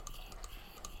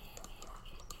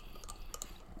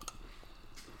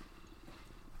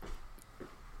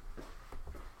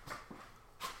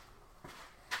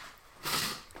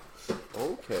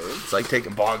 Okay. It's like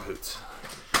taking bong hoots.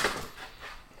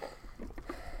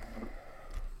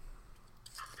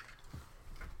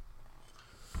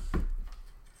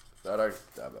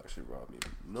 That actually robbed me.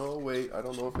 No, wait. I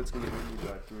don't know if it's going to bring me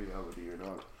back to reality or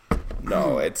not.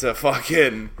 No, it's a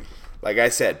fucking, like I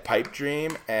said, Pipe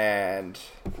Dream and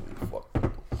what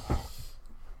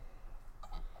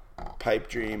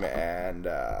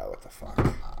the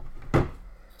fuck?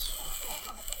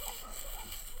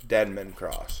 Denman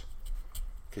Cross.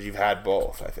 Because you've had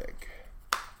both, I think.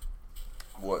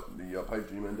 What, the Pipe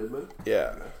Dream and Denman?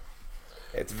 Yeah.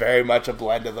 It's very much a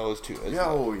blend of those two, isn't it?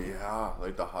 Oh yeah,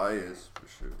 like the high is for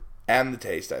sure. And the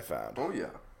taste, I found. Oh yeah.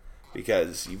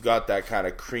 Because you've got that kind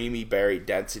of creamy berry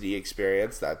density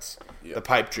experience. That's the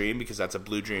Pipe Dream, because that's a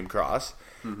Blue Dream Cross.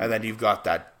 Mm-hmm. And then you've got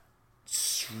that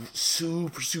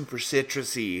super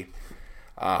citrusy,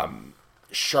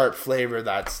 sharp flavor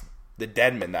that's the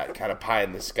Denman, that kind of pie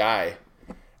in the sky.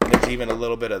 And there's even a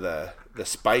little bit of the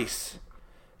spice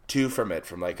too from it,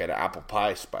 from like an apple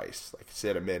pie spice, like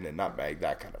cinnamon and nutmeg,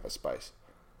 that kind of a spice.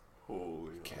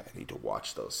 Holy okay, I need to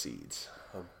watch those seeds.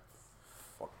 I'm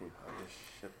fucking high as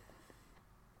shit.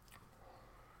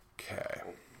 Okay.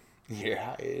 You're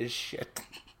high as shit.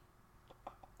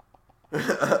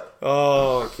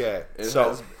 Oh, okay.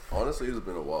 Honestly, it's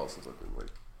been a while since I've been like...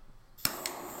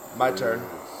 My turn.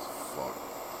 Fuck.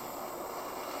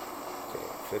 Okay,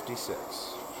 56.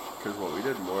 Because what, we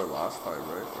did more last time,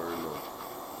 right? Or no?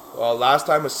 Well, last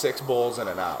time was 6 bowls in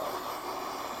an hour.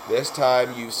 This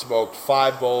time you smoked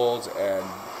 5 bowls and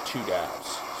 2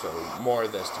 dabs. So more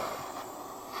this time.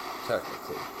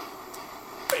 Technically.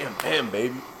 Bam,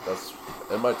 baby.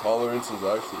 And my tolerance is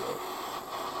actually up.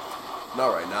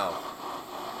 Not right now.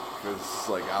 Because it's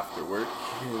like after work.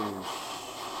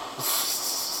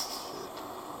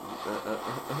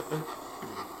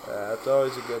 It's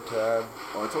always a good time.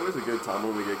 Oh, it's always a good time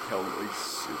when we get killed like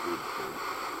super good.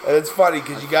 And it's funny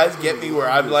because you guys get me where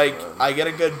I'm like, I get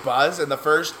a good buzz, and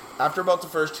after about the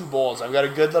first 2 bowls, I've got a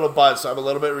good little buzz, so I'm a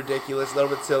little bit ridiculous, a little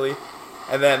bit silly.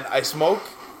 And then I smoke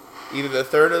either the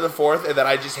 3rd or the 4th, and then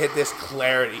I just hit this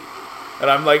clarity. And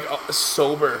I'm like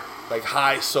sober, like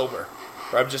high sober.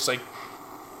 Where I'm just like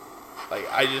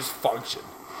I just function.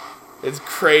 It's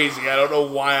crazy. I don't know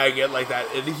why I get like that.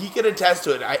 And he can attest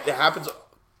to it. It happens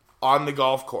on the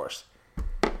golf course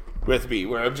with me,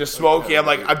 where I'm just smoking. I'm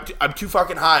like, I'm too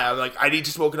fucking high. I'm like, I need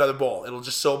to smoke another bowl. It'll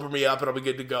just sober me up and I'll be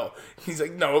good to go. He's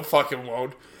like, no, it fucking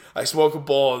won't. I smoke a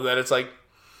bowl and then it's like,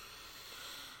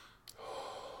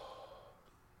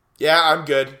 yeah, I'm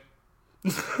good.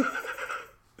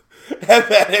 And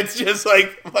then it's just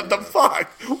like, what the fuck?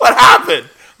 What happened?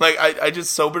 Like, I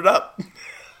just sobered up.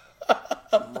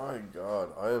 My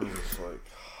God, I am just like,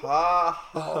 my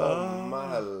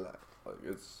life. Like,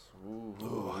 it's,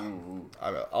 ooh.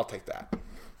 I'll take that.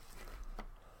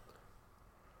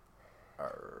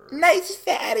 Nice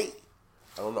fatty.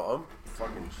 I don't know, I'm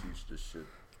fucking cheesed this shit.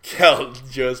 Kel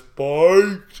just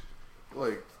barked.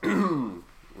 Like,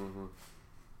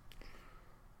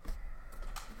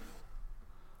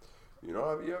 You know,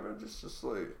 have you ever just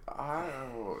like, I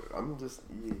don't know, I'm just...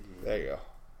 There you go.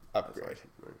 Upgrade.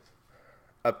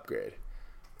 Upgrade.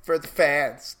 For the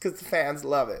fans, because the fans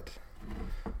love it.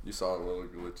 You saw a little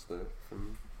glitch there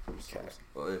from okay.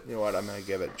 Oh, yeah. You know what, I'm going to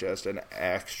give it just an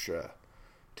extra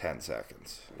 10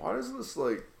 seconds. Why does this,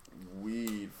 like,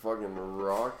 weed fucking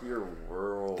rock your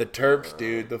world? The terps,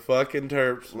 dude. The fucking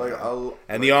terps. Like,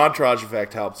 and the entourage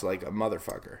effect helps like a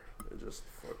motherfucker. It just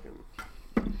fucking...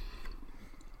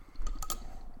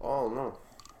 Oh, no.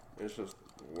 It's just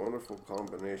a wonderful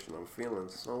combination. I'm feeling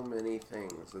so many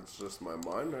things. It's just my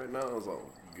mind right now is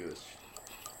all gush.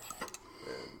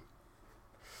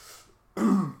 And I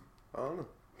don't know.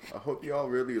 I hope y'all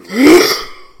really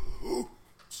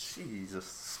Jesus,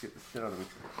 scared the shit out of me.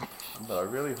 But I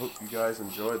really hope you guys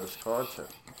enjoy this content.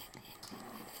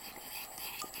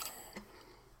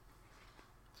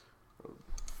 Oh,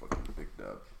 fucking big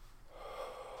dab.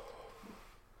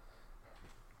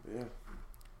 Yeah.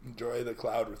 Enjoy the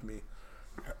cloud with me.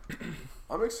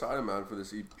 I'm excited, man, for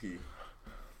this EP.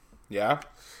 Yeah?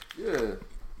 Yeah.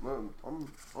 Man,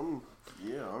 I'm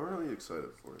really excited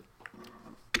for it.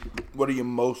 What are you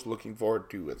most looking forward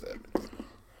to with it?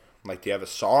 Like, do you have a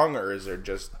song, or is there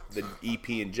just the EP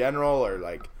in general, or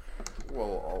like?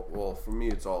 Well, for me,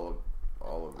 it's all of it.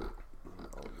 All of it.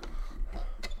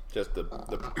 Just the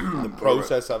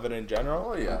process of it in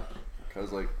general. Oh yeah,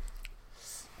 because like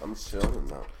I'm chilling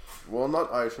now. Well,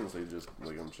 not I shouldn't say just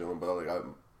like I'm chilling, but like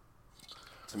I'm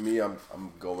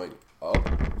going up,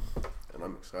 and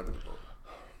I'm excited about it.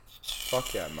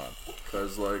 Fuck yeah, man.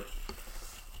 Because like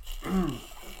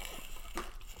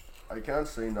I can't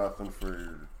say nothing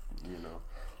for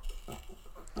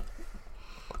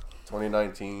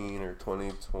 2019 or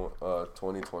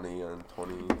 2020 and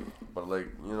 20, but like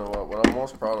what I'm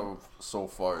most proud of so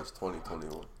far is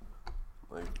 2021.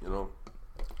 Like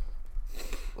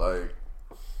like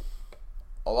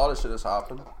a lot of shit has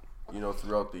happened,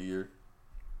 throughout the year.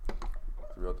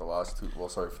 Throughout the last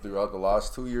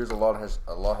 2 years, a lot has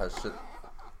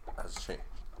changed,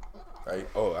 right?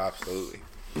 Oh, absolutely.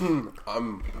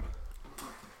 I'm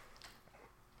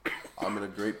in a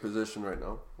great position right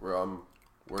now where I'm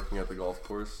working at the golf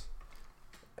course,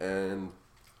 and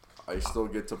I still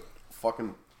get to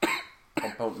fucking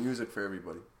pump out music for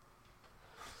everybody.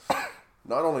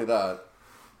 Not only that,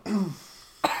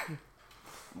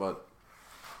 but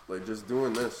like just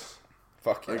doing this,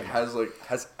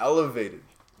 has elevated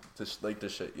to the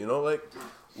shit.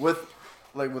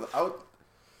 Without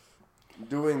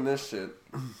doing this shit,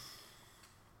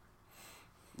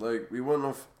 like we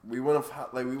wouldn't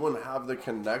have the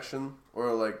connection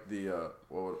or like the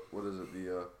what is it,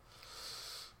 the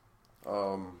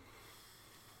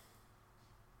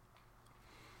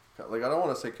like I don't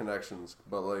want to say connections,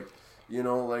 but like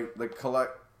the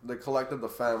collective, the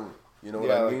family. You know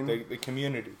what I mean? The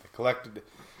community, the collected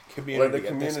community. Like the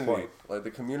community, at this point. Like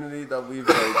the community that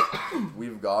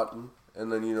we've gotten,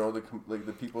 and then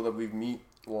the people that we've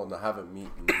haven't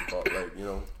meeting, but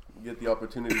get the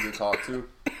opportunity to talk to,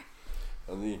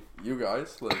 and you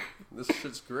guys, like, this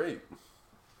shit's great.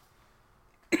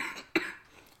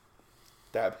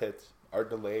 Dab hits are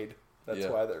delayed. That's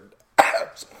why they're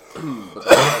dabs.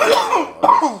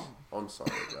 I'm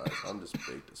sorry, guys. I'm just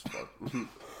baked as fuck.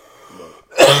 But,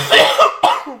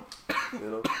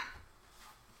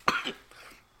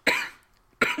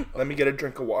 Let me get a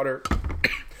drink of water,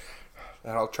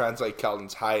 and I'll translate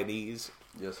Kelton's high and ease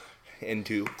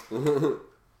into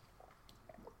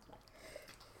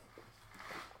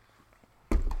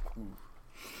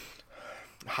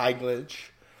high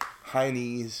glitch, high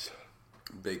knees,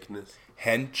 bakeness,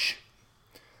 hench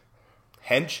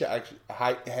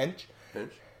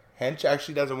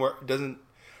actually doesn't work.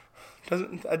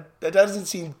 That doesn't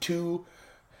seem too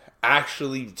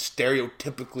actually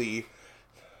stereotypically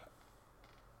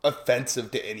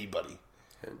offensive to anybody.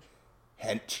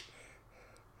 Hench.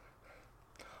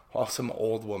 While some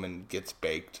old woman gets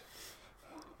baked.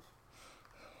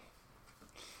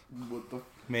 What the?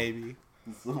 Maybe.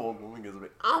 Some old woman gets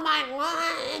baked. Oh my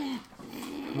God!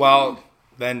 Well,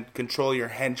 then control your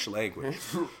hench language.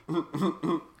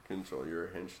 Control your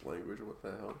hench language? What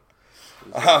the hell?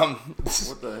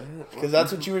 What the hell? Because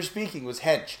that's what you were speaking, was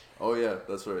hench. Oh yeah,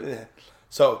 that's right. Yeah.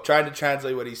 So, trying to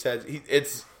translate what he says,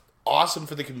 it's awesome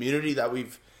for the community that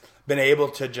we've been able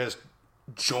to just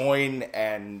join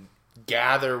and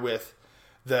gather with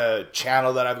the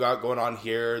channel that I've got going on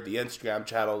here, the Instagram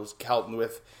channel is Kelton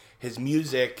with his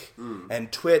music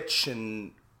and Twitch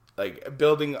and like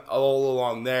building all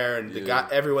along there, and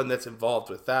everyone that's involved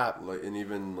with that, like, and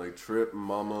even like Trip,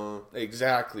 Mama,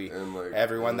 exactly, and like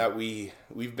everyone that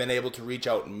we've been able to reach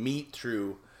out and meet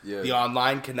through the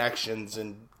online connections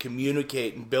and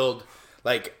communicate and build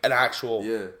like an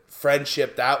actual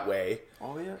friendship that way.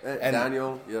 Oh yeah, and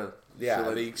Daniel,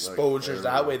 the exposures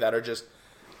that way that are just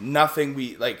nothing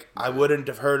we like. I wouldn't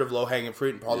have heard of Low Hanging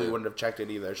Fruit and probably wouldn't have checked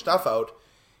any of their stuff out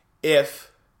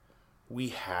if we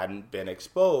hadn't been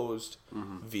exposed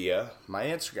via my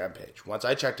Instagram page. Once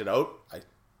I checked it out, I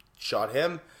shot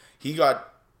him. He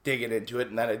got digging into it,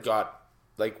 and then it got,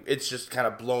 like, it's just kind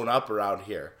of blown up around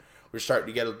here. We're starting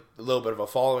to get a little bit of a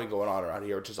following going on around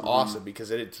here, which is awesome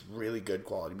because it's really good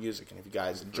quality music. And if you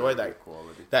guys enjoy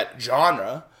that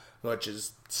genre, which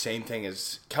is the same thing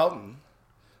as Kelton,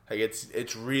 like,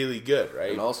 it's really good,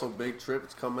 right? And also, Big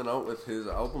Trip's coming out with his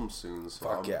album soon. So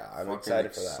I'm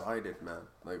excited for that. Excited, man.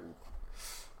 Like,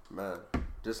 man,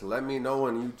 just let me know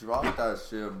when you drop that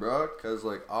shit, bro. Cause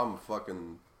like I'm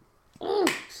fucking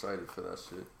excited for that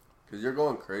shit. Cause you're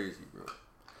going crazy, bro.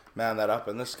 Man, that Up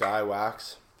in the Sky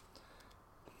wax.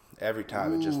 Every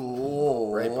time it just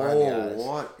right behind the eyes.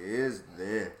 What is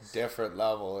this? Different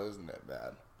level, isn't it,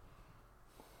 man?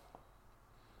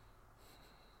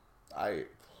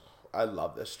 I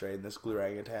love this strain, this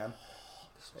Glurangutan.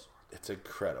 It's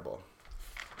incredible.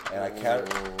 And I can't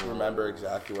remember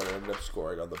exactly what it ended up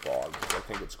scoring on the bog, because I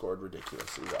think it scored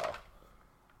ridiculously well.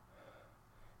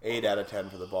 8 out of 10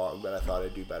 for the bog, but I thought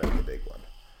I'd do better with the big one.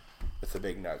 With the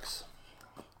big nugs.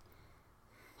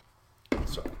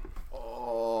 So.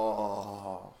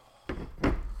 Oh.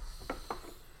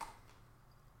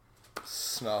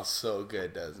 Smells so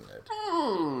good, doesn't it?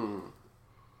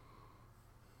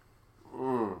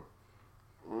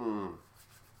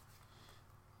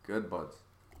 Good buds.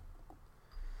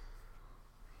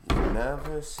 You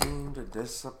never seem to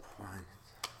disappoint.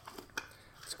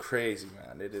 It's crazy,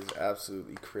 man. It is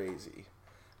absolutely crazy.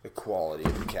 The quality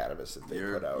of the cannabis that they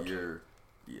put out.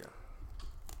 Yeah.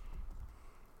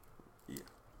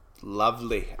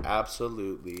 Lovely.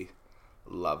 Absolutely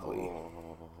Lovely.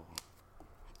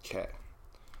 Okay.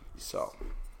 So.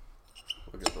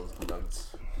 Look at those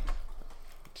nuts.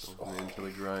 Going into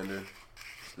the grinder.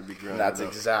 That's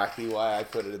exactly why I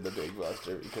put it in the Big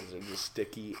Buster, because they're just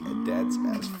sticky and dense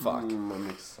as fuck. I'm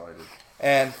excited.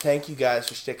 And thank you guys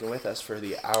for sticking with us for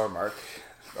the hour mark.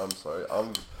 I'm sorry.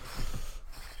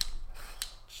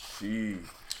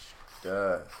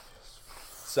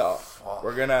 So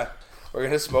we're gonna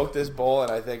smoke this bowl,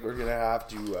 and I think we're gonna have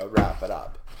to wrap it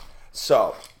up.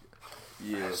 So,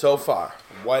 so far,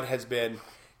 what has been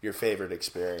your favorite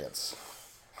experience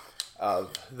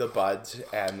of the buds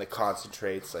and the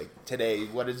concentrates? Like today,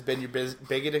 what has been your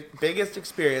biggest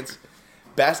experience,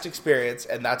 best experience,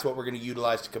 and that's what we're going to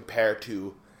utilize to compare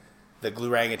to the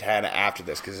Glurangitan after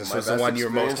this, because this was the one you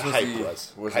were most hyped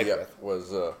with.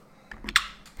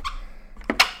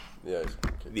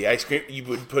 The ice cream. You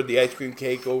would put the ice cream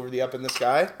cake over the Up in the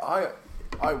Sky?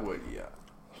 I would, yeah.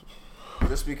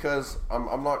 Just because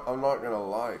I'm not gonna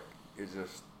lie, it's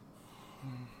just.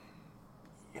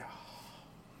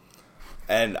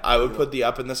 And I would put the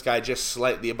Up in the Sky just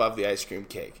slightly above the ice cream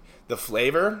cake. The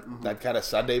flavor, that kind of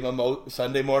Sunday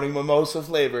morning mimosa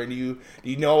flavor, and you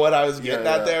know what I was getting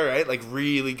at there, right? Like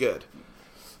really good.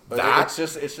 But it's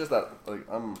just that like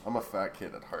I'm a fat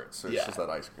kid at heart, so it's just that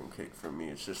ice cream cake for me.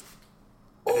 It's just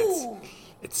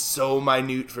it's so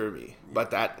minute for me,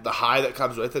 but the high that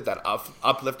comes with it, that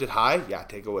uplifted high,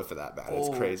 take a whiff of that, man. It's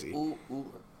crazy.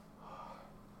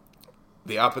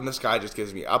 The Up in the Sky just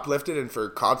gives me uplifted, and for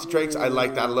concentrates, I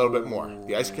like that a little bit more.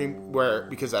 The ice cream,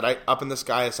 because that Up in the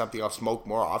Sky is something I'll smoke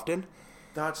more often.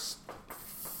 That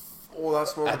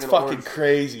smells like fucking orange,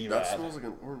 crazy, man. That smells like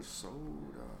an orange soda.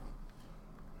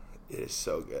 It is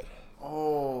so good.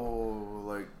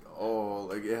 I'm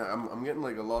getting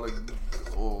like a lot of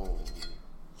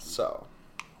So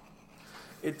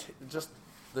it just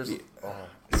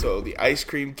so the ice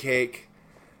cream cake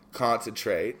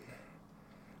concentrate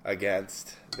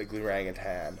against the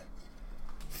Glurangitan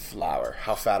flour.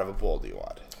 How fat of a bowl do you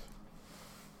want?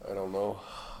 I don't know.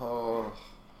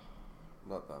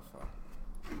 Not that fat.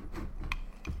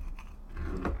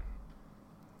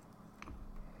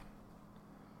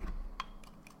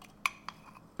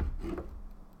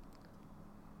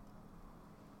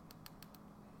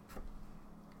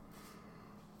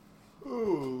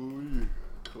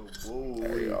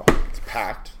 There you go. It's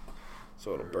packed,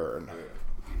 so it'll burn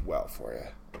well for you.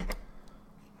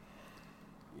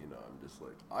 You know, I'm just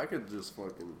like, I could just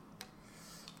fucking.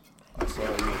 I saw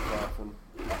you coughing.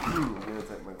 I'm gonna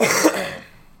take my glass.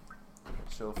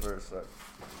 Chill for a sec.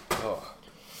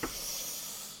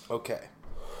 Okay.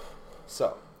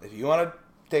 So, if you want to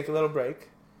take a little break,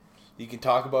 you can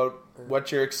talk about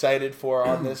what you're excited for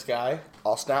on this guy.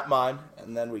 I'll snap mine,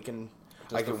 and then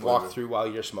I can walk through while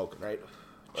you're smoking, right?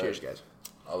 Cheers, guys.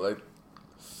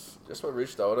 Just when I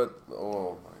reached out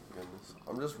oh my goodness.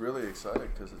 I'm just really excited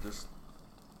because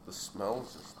the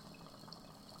smell's just.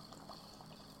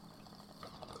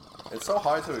 It's so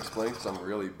hard to explain because I'm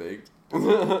really big.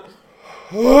 Alright,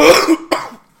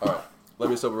 let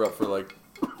me sober up for like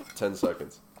 10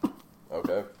 seconds.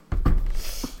 Okay?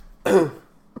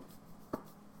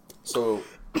 So,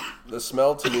 the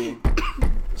smell to me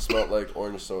smelled like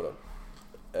orange soda.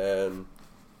 And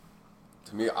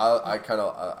to me, I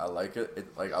like it.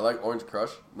 I like Orange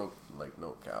Crush. No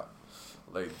cap.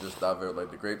 Like just that very, like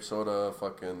the grape soda,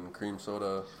 fucking cream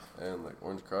soda, and like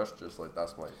Orange Crush. Just like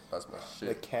that's my shit.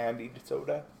 The candied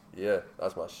soda. Yeah,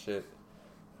 that's my shit.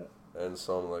 And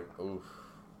so I'm like, oof.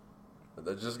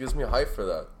 That just gives me hype for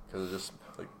that because it just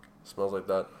like smells like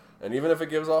that. And even if it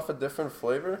gives off a different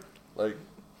flavor, like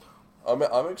I'm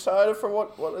excited for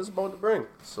what it's about to bring.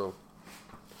 So.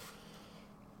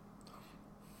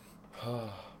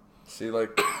 See,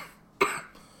 like,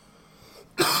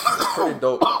 it's pretty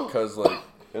dope because, like,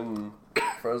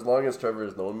 for as long as Trevor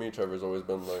has known me, Trevor's always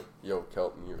been like, "Yo,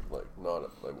 Kelton, you're like not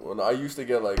like." When I used to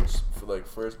get like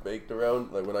first baked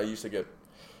around, like when I used to get.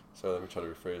 Sorry, let me try to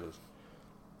rephrase this.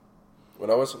 When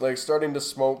I was like starting to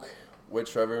smoke with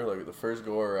Trevor, like the first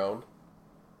go around,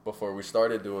 before we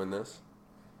started doing this,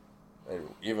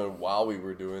 and even while we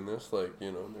were doing this, like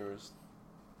there was.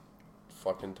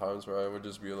 Fucking times where I would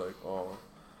just be like, oh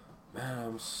man,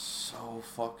 I'm so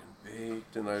fucking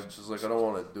baked, and I just like I don't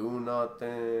want to do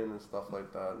nothing and stuff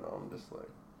like that. No, I'm just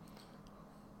like,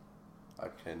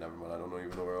 okay, never mind. I don't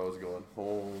even know where I was going.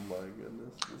 Oh my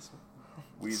goodness,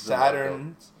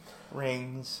 Saturn's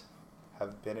rings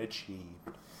have been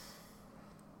achieved.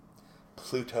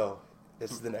 Pluto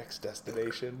is the next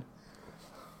destination,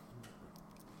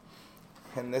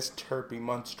 and this terpy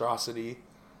monstrosity.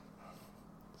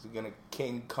 Is gonna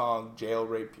King Kong jail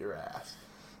rape your ass.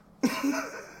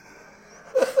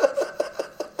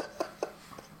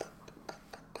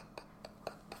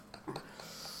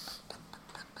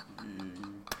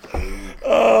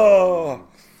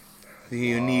 the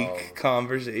unique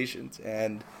conversations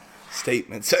and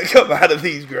statements that come out of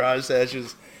these garage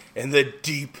sessions and the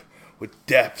deep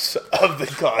depths of the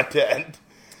content.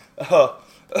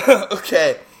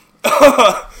 Okay.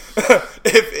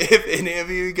 If any of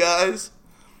you guys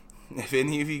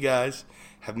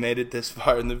have made it this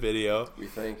far in the video, we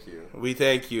thank you. We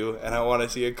thank you, and I want to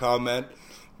see a comment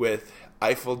with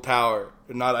Empire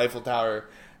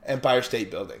State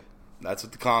Building. That's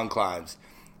what the con climbs.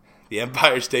 The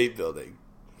Empire State Building.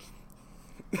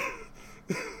 I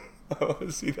want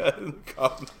to see that in the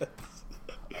comments.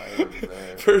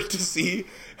 First, to see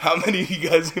how many of you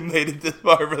guys have made it this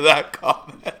far for that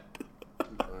comment.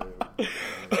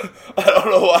 I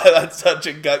don't know why that's such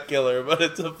a gut killer, but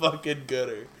it's a fucking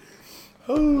gooder.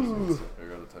 Ooh. I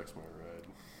gotta text my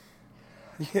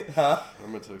ride. Huh?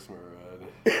 I'm gonna text my ride.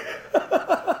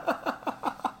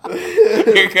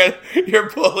 You're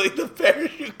pulling the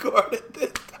parachute cord at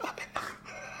this time.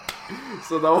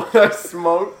 So that when I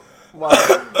smoke,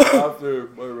 after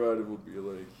my ride, it will be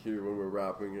like here when we're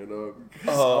wrapping it up.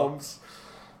 Oh.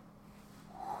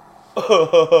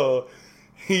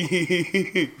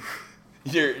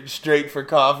 You're straight for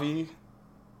coffee?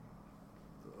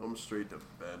 I'm straight to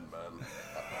bed, man.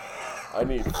 I'm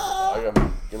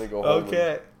gonna go home.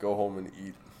 Okay. Go home and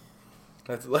eat.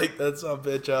 Let's light that some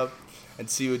bitch up and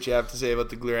see what you have to say about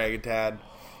the Glurangutan,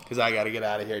 because I gotta get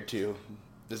out of here too.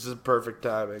 This is perfect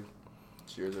timing.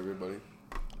 Cheers, everybody.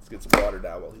 Let's get some water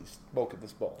down while he's smoking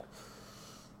this ball.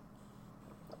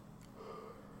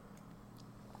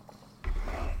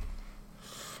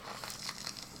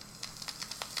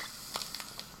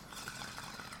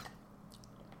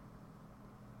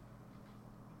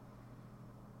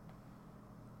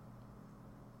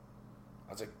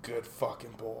 That's a good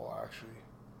fucking bowl, actually.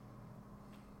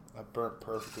 That burnt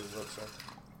perfectly, it looks like.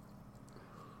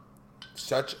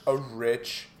 Such a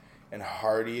rich and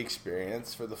hearty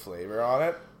experience for the flavor on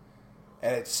it.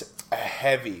 And it's a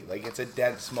heavy, like it's a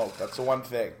dense smoke. That's the one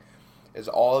thing. Is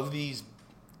all of these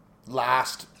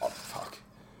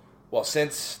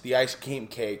since the ice cream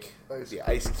cake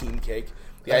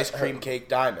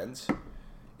diamonds,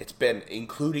 it's been,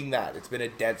 including that, it's been a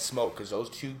dense smoke, because those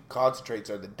two concentrates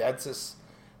are the densest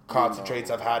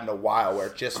concentrates I've had in a while,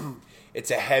 where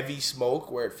it's a heavy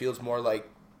smoke where it feels more like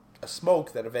a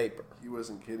smoke than a vapor. He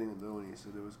wasn't kidding though when he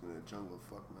said it was going to jungle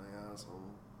fuck my asshole.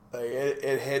 Like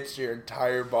it hits your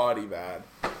entire body, man.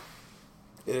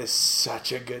 It is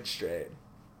such a good strain.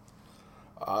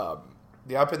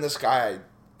 The Up in the Sky,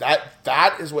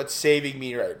 that is what's saving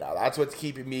me right now. That's what's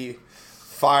keeping me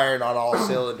firing on all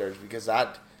cylinders, because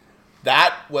that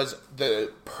was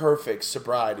the perfect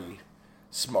sobriety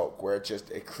smoke, where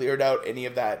it cleared out any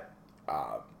of that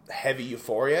heavy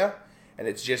euphoria, and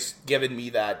it's just given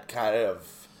me that kind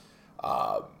of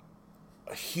a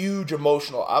huge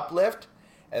emotional uplift,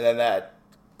 and then that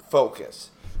focus.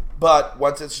 But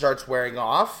once it starts wearing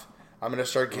off, I'm going to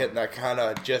start getting that kind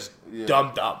of just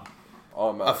dum-dum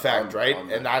effect, right?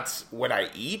 And that's when I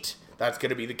eat, that's going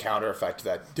to be the counter effect to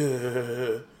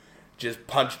that just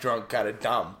punch-drunk kind of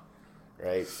dumb,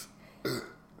 right?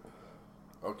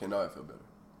 Okay, now I feel better.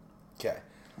 Okay.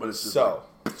 But it's just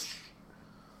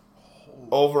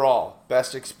overall,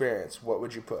 best experience, what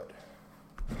would you put?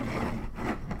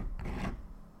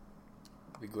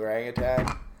 The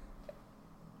Glurangutan,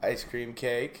 ice cream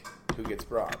cake, who gets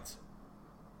bronze?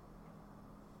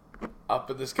 Up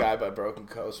in the Sky by Broken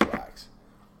Coast Wax.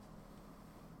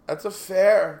 That's a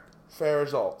fair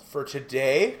result. For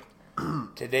today's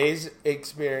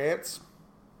experience,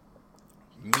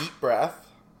 Meat Breath.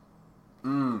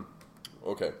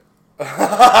 Okay.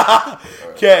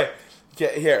 Okay.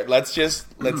 Here, let's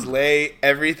lay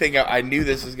everything out. I knew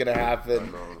this was gonna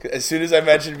happen. As soon as I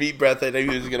mentioned Meat Breath, I knew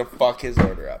he was gonna fuck his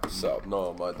order up. So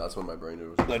no, that's what my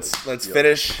brain was. Let's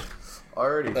finish.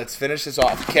 Already. Let's finish this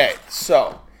off. Okay,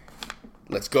 so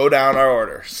let's go down our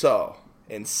order. So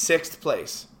in 6th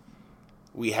place,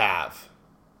 we have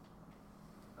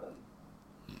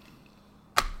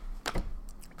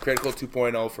Critical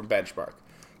 2.0 from Benchmark.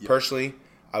 Yep. Personally,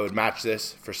 I would match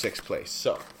this for 6th place.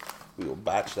 So we will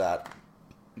batch that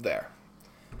there.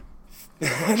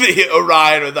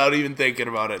 Orion, without even thinking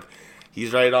about it.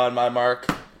 He's right on my mark.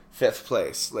 5th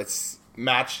place. Let's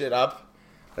match it up.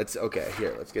 Let's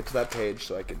get to that page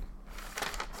so I can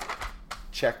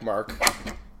check mark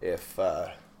if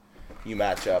you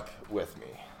match up with me.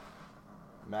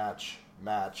 Match.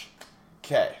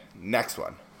 Okay, next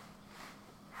one.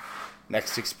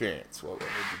 Next experience. What would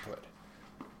you put?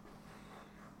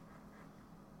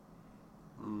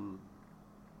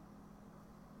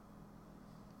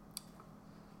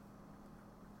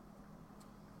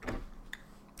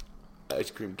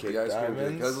 ice cream cake the ice cream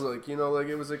diamonds. Because, like, you know, like,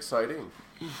 it was exciting.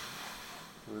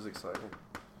 It was exciting.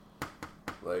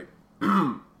 Like,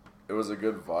 it was a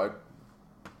good vibe.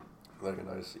 Like, a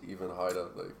nice, even high to,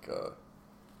 like,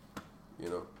 you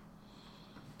know,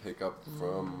 pick up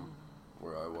from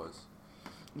where I was.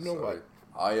 You know what?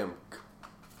 I am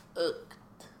cooked.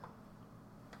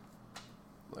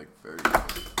 Like, very good.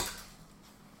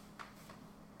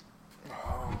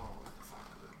 Oh,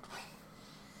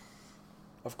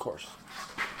 of course.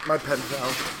 My pen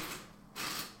fell.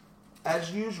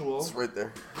 As usual. It's right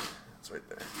there. It's right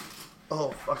there. Oh,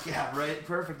 fuck yeah, right?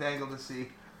 Perfect angle to see.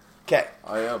 Okay.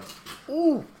 I am.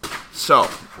 Ooh. So,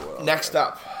 next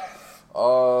up.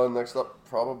 Next up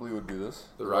probably would be this.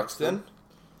 The Ruxton.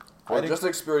 Just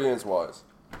experience-wise.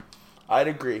 I'd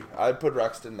agree. I'd put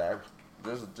Ruxton there.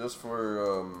 Just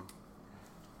for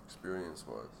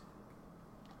experience-wise.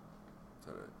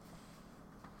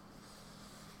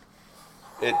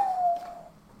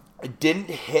 It didn't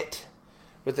hit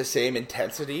with the same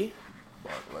intensity,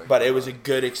 but it was a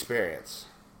good experience.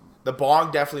 The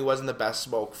bong definitely wasn't the best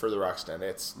smoke for the Ruxton.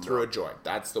 It's through a joint.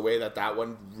 That's the way that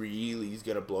one really is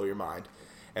going to blow your mind.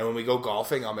 And when we go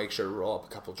golfing, I'll make sure to roll up a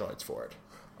couple joints for it.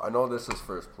 I know this is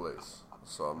first place,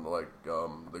 so I'm like the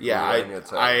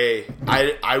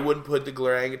I wouldn't put the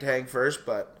Guarangatang first,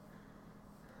 but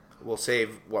we'll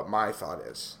save what my thought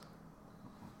is.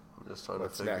 I'm just trying to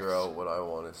figure out what I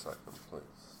want in second place.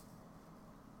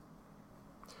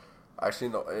 Actually,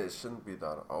 no, it shouldn't be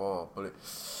that. But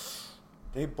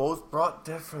they both brought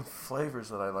different flavors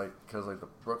that I like. Because, like, the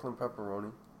Brooklyn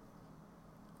pepperoni.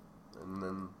 And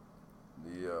then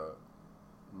the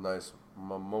nice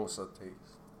mimosa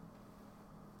taste.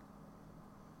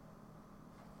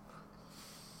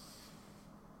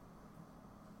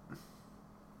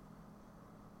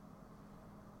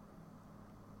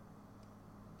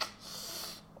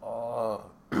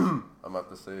 I'm about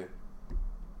to say is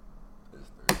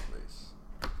third place,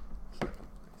 second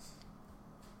place,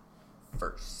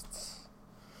 first.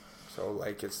 So,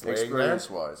 like, it's laying there?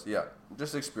 Experience-wise, yeah.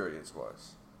 Just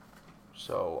experience-wise.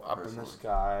 So, Up in the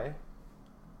Sky,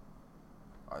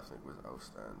 I think was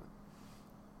outstanding.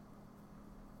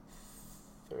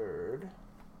 Third.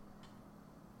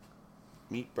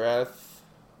 Meat Breath.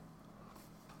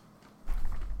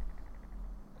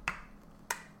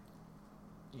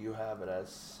 You have it as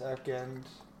second.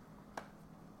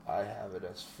 I have it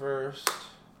as first.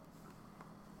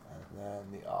 And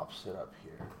then the opposite up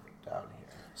here, down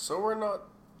here. So we're not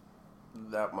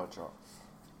that much off.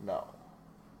 No.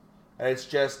 And it's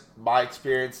just my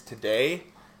experience today,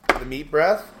 the Meat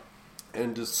Breath,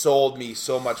 and just sold me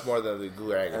so much more than the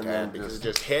Guarangatang because it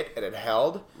just hit and it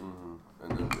held. Mm-hmm.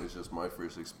 And then it's just my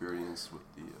first experience with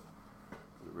the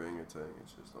orangutan.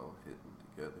 It's just all hitting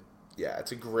together. Yeah,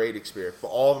 it's a great experience. But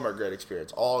all of them are great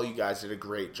experience. All you guys did a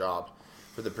great job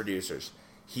for the producers.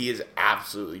 He is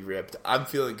absolutely ripped. I'm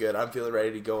feeling good. I'm feeling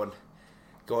ready to go and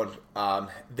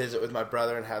visit with my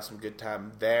brother and have some good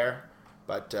time there.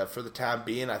 But for the time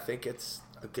being, I think it's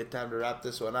a good time to wrap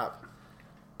this one up.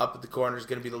 Up at the corner is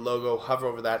going to be the logo. Hover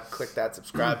over that, click that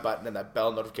subscribe button and that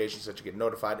bell notification so that you get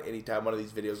notified anytime one of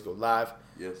these videos go live.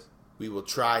 Yes. We will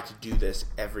try to do this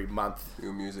every month.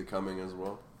 New music coming as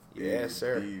well. Yes,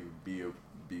 sir. Be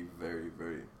very,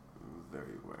 very,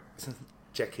 very aware.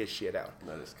 Check his shit out.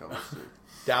 That is coming soon.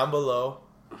 Down below,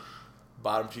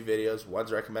 bottom two videos.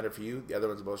 One's recommended for you. The other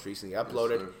one's the most recently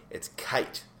uploaded. Yes, it's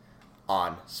Kite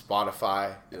on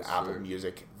Spotify and Apple sir.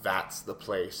 Music. That's the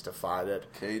place to find it.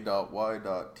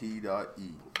 K.Y.T.E.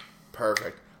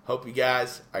 Perfect. Hope you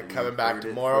guys are coming back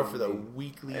tomorrow for the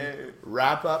weekly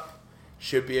wrap-up.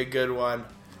 Should be a good one.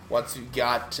 Once we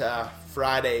got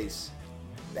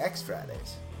next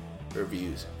Friday's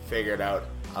reviews figured out,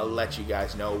 I'll let you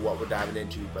guys know what we're diving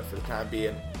into. But for the time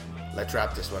being, let's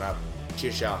wrap this one up.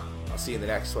 Cheers, y'all. I'll see you in the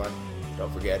next one.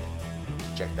 Don't forget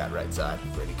to check that right side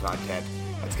for any content.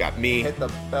 That's got me. Hit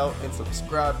the bell and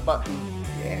subscribe button.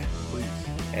 Yeah. Please.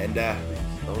 And please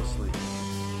don't sleep.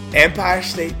 Empire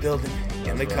State Building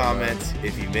in the comments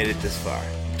if you made it this far.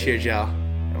 Cheers, y'all.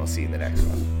 And we'll see you in the next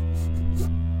one.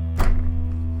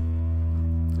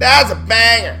 That's a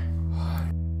banger.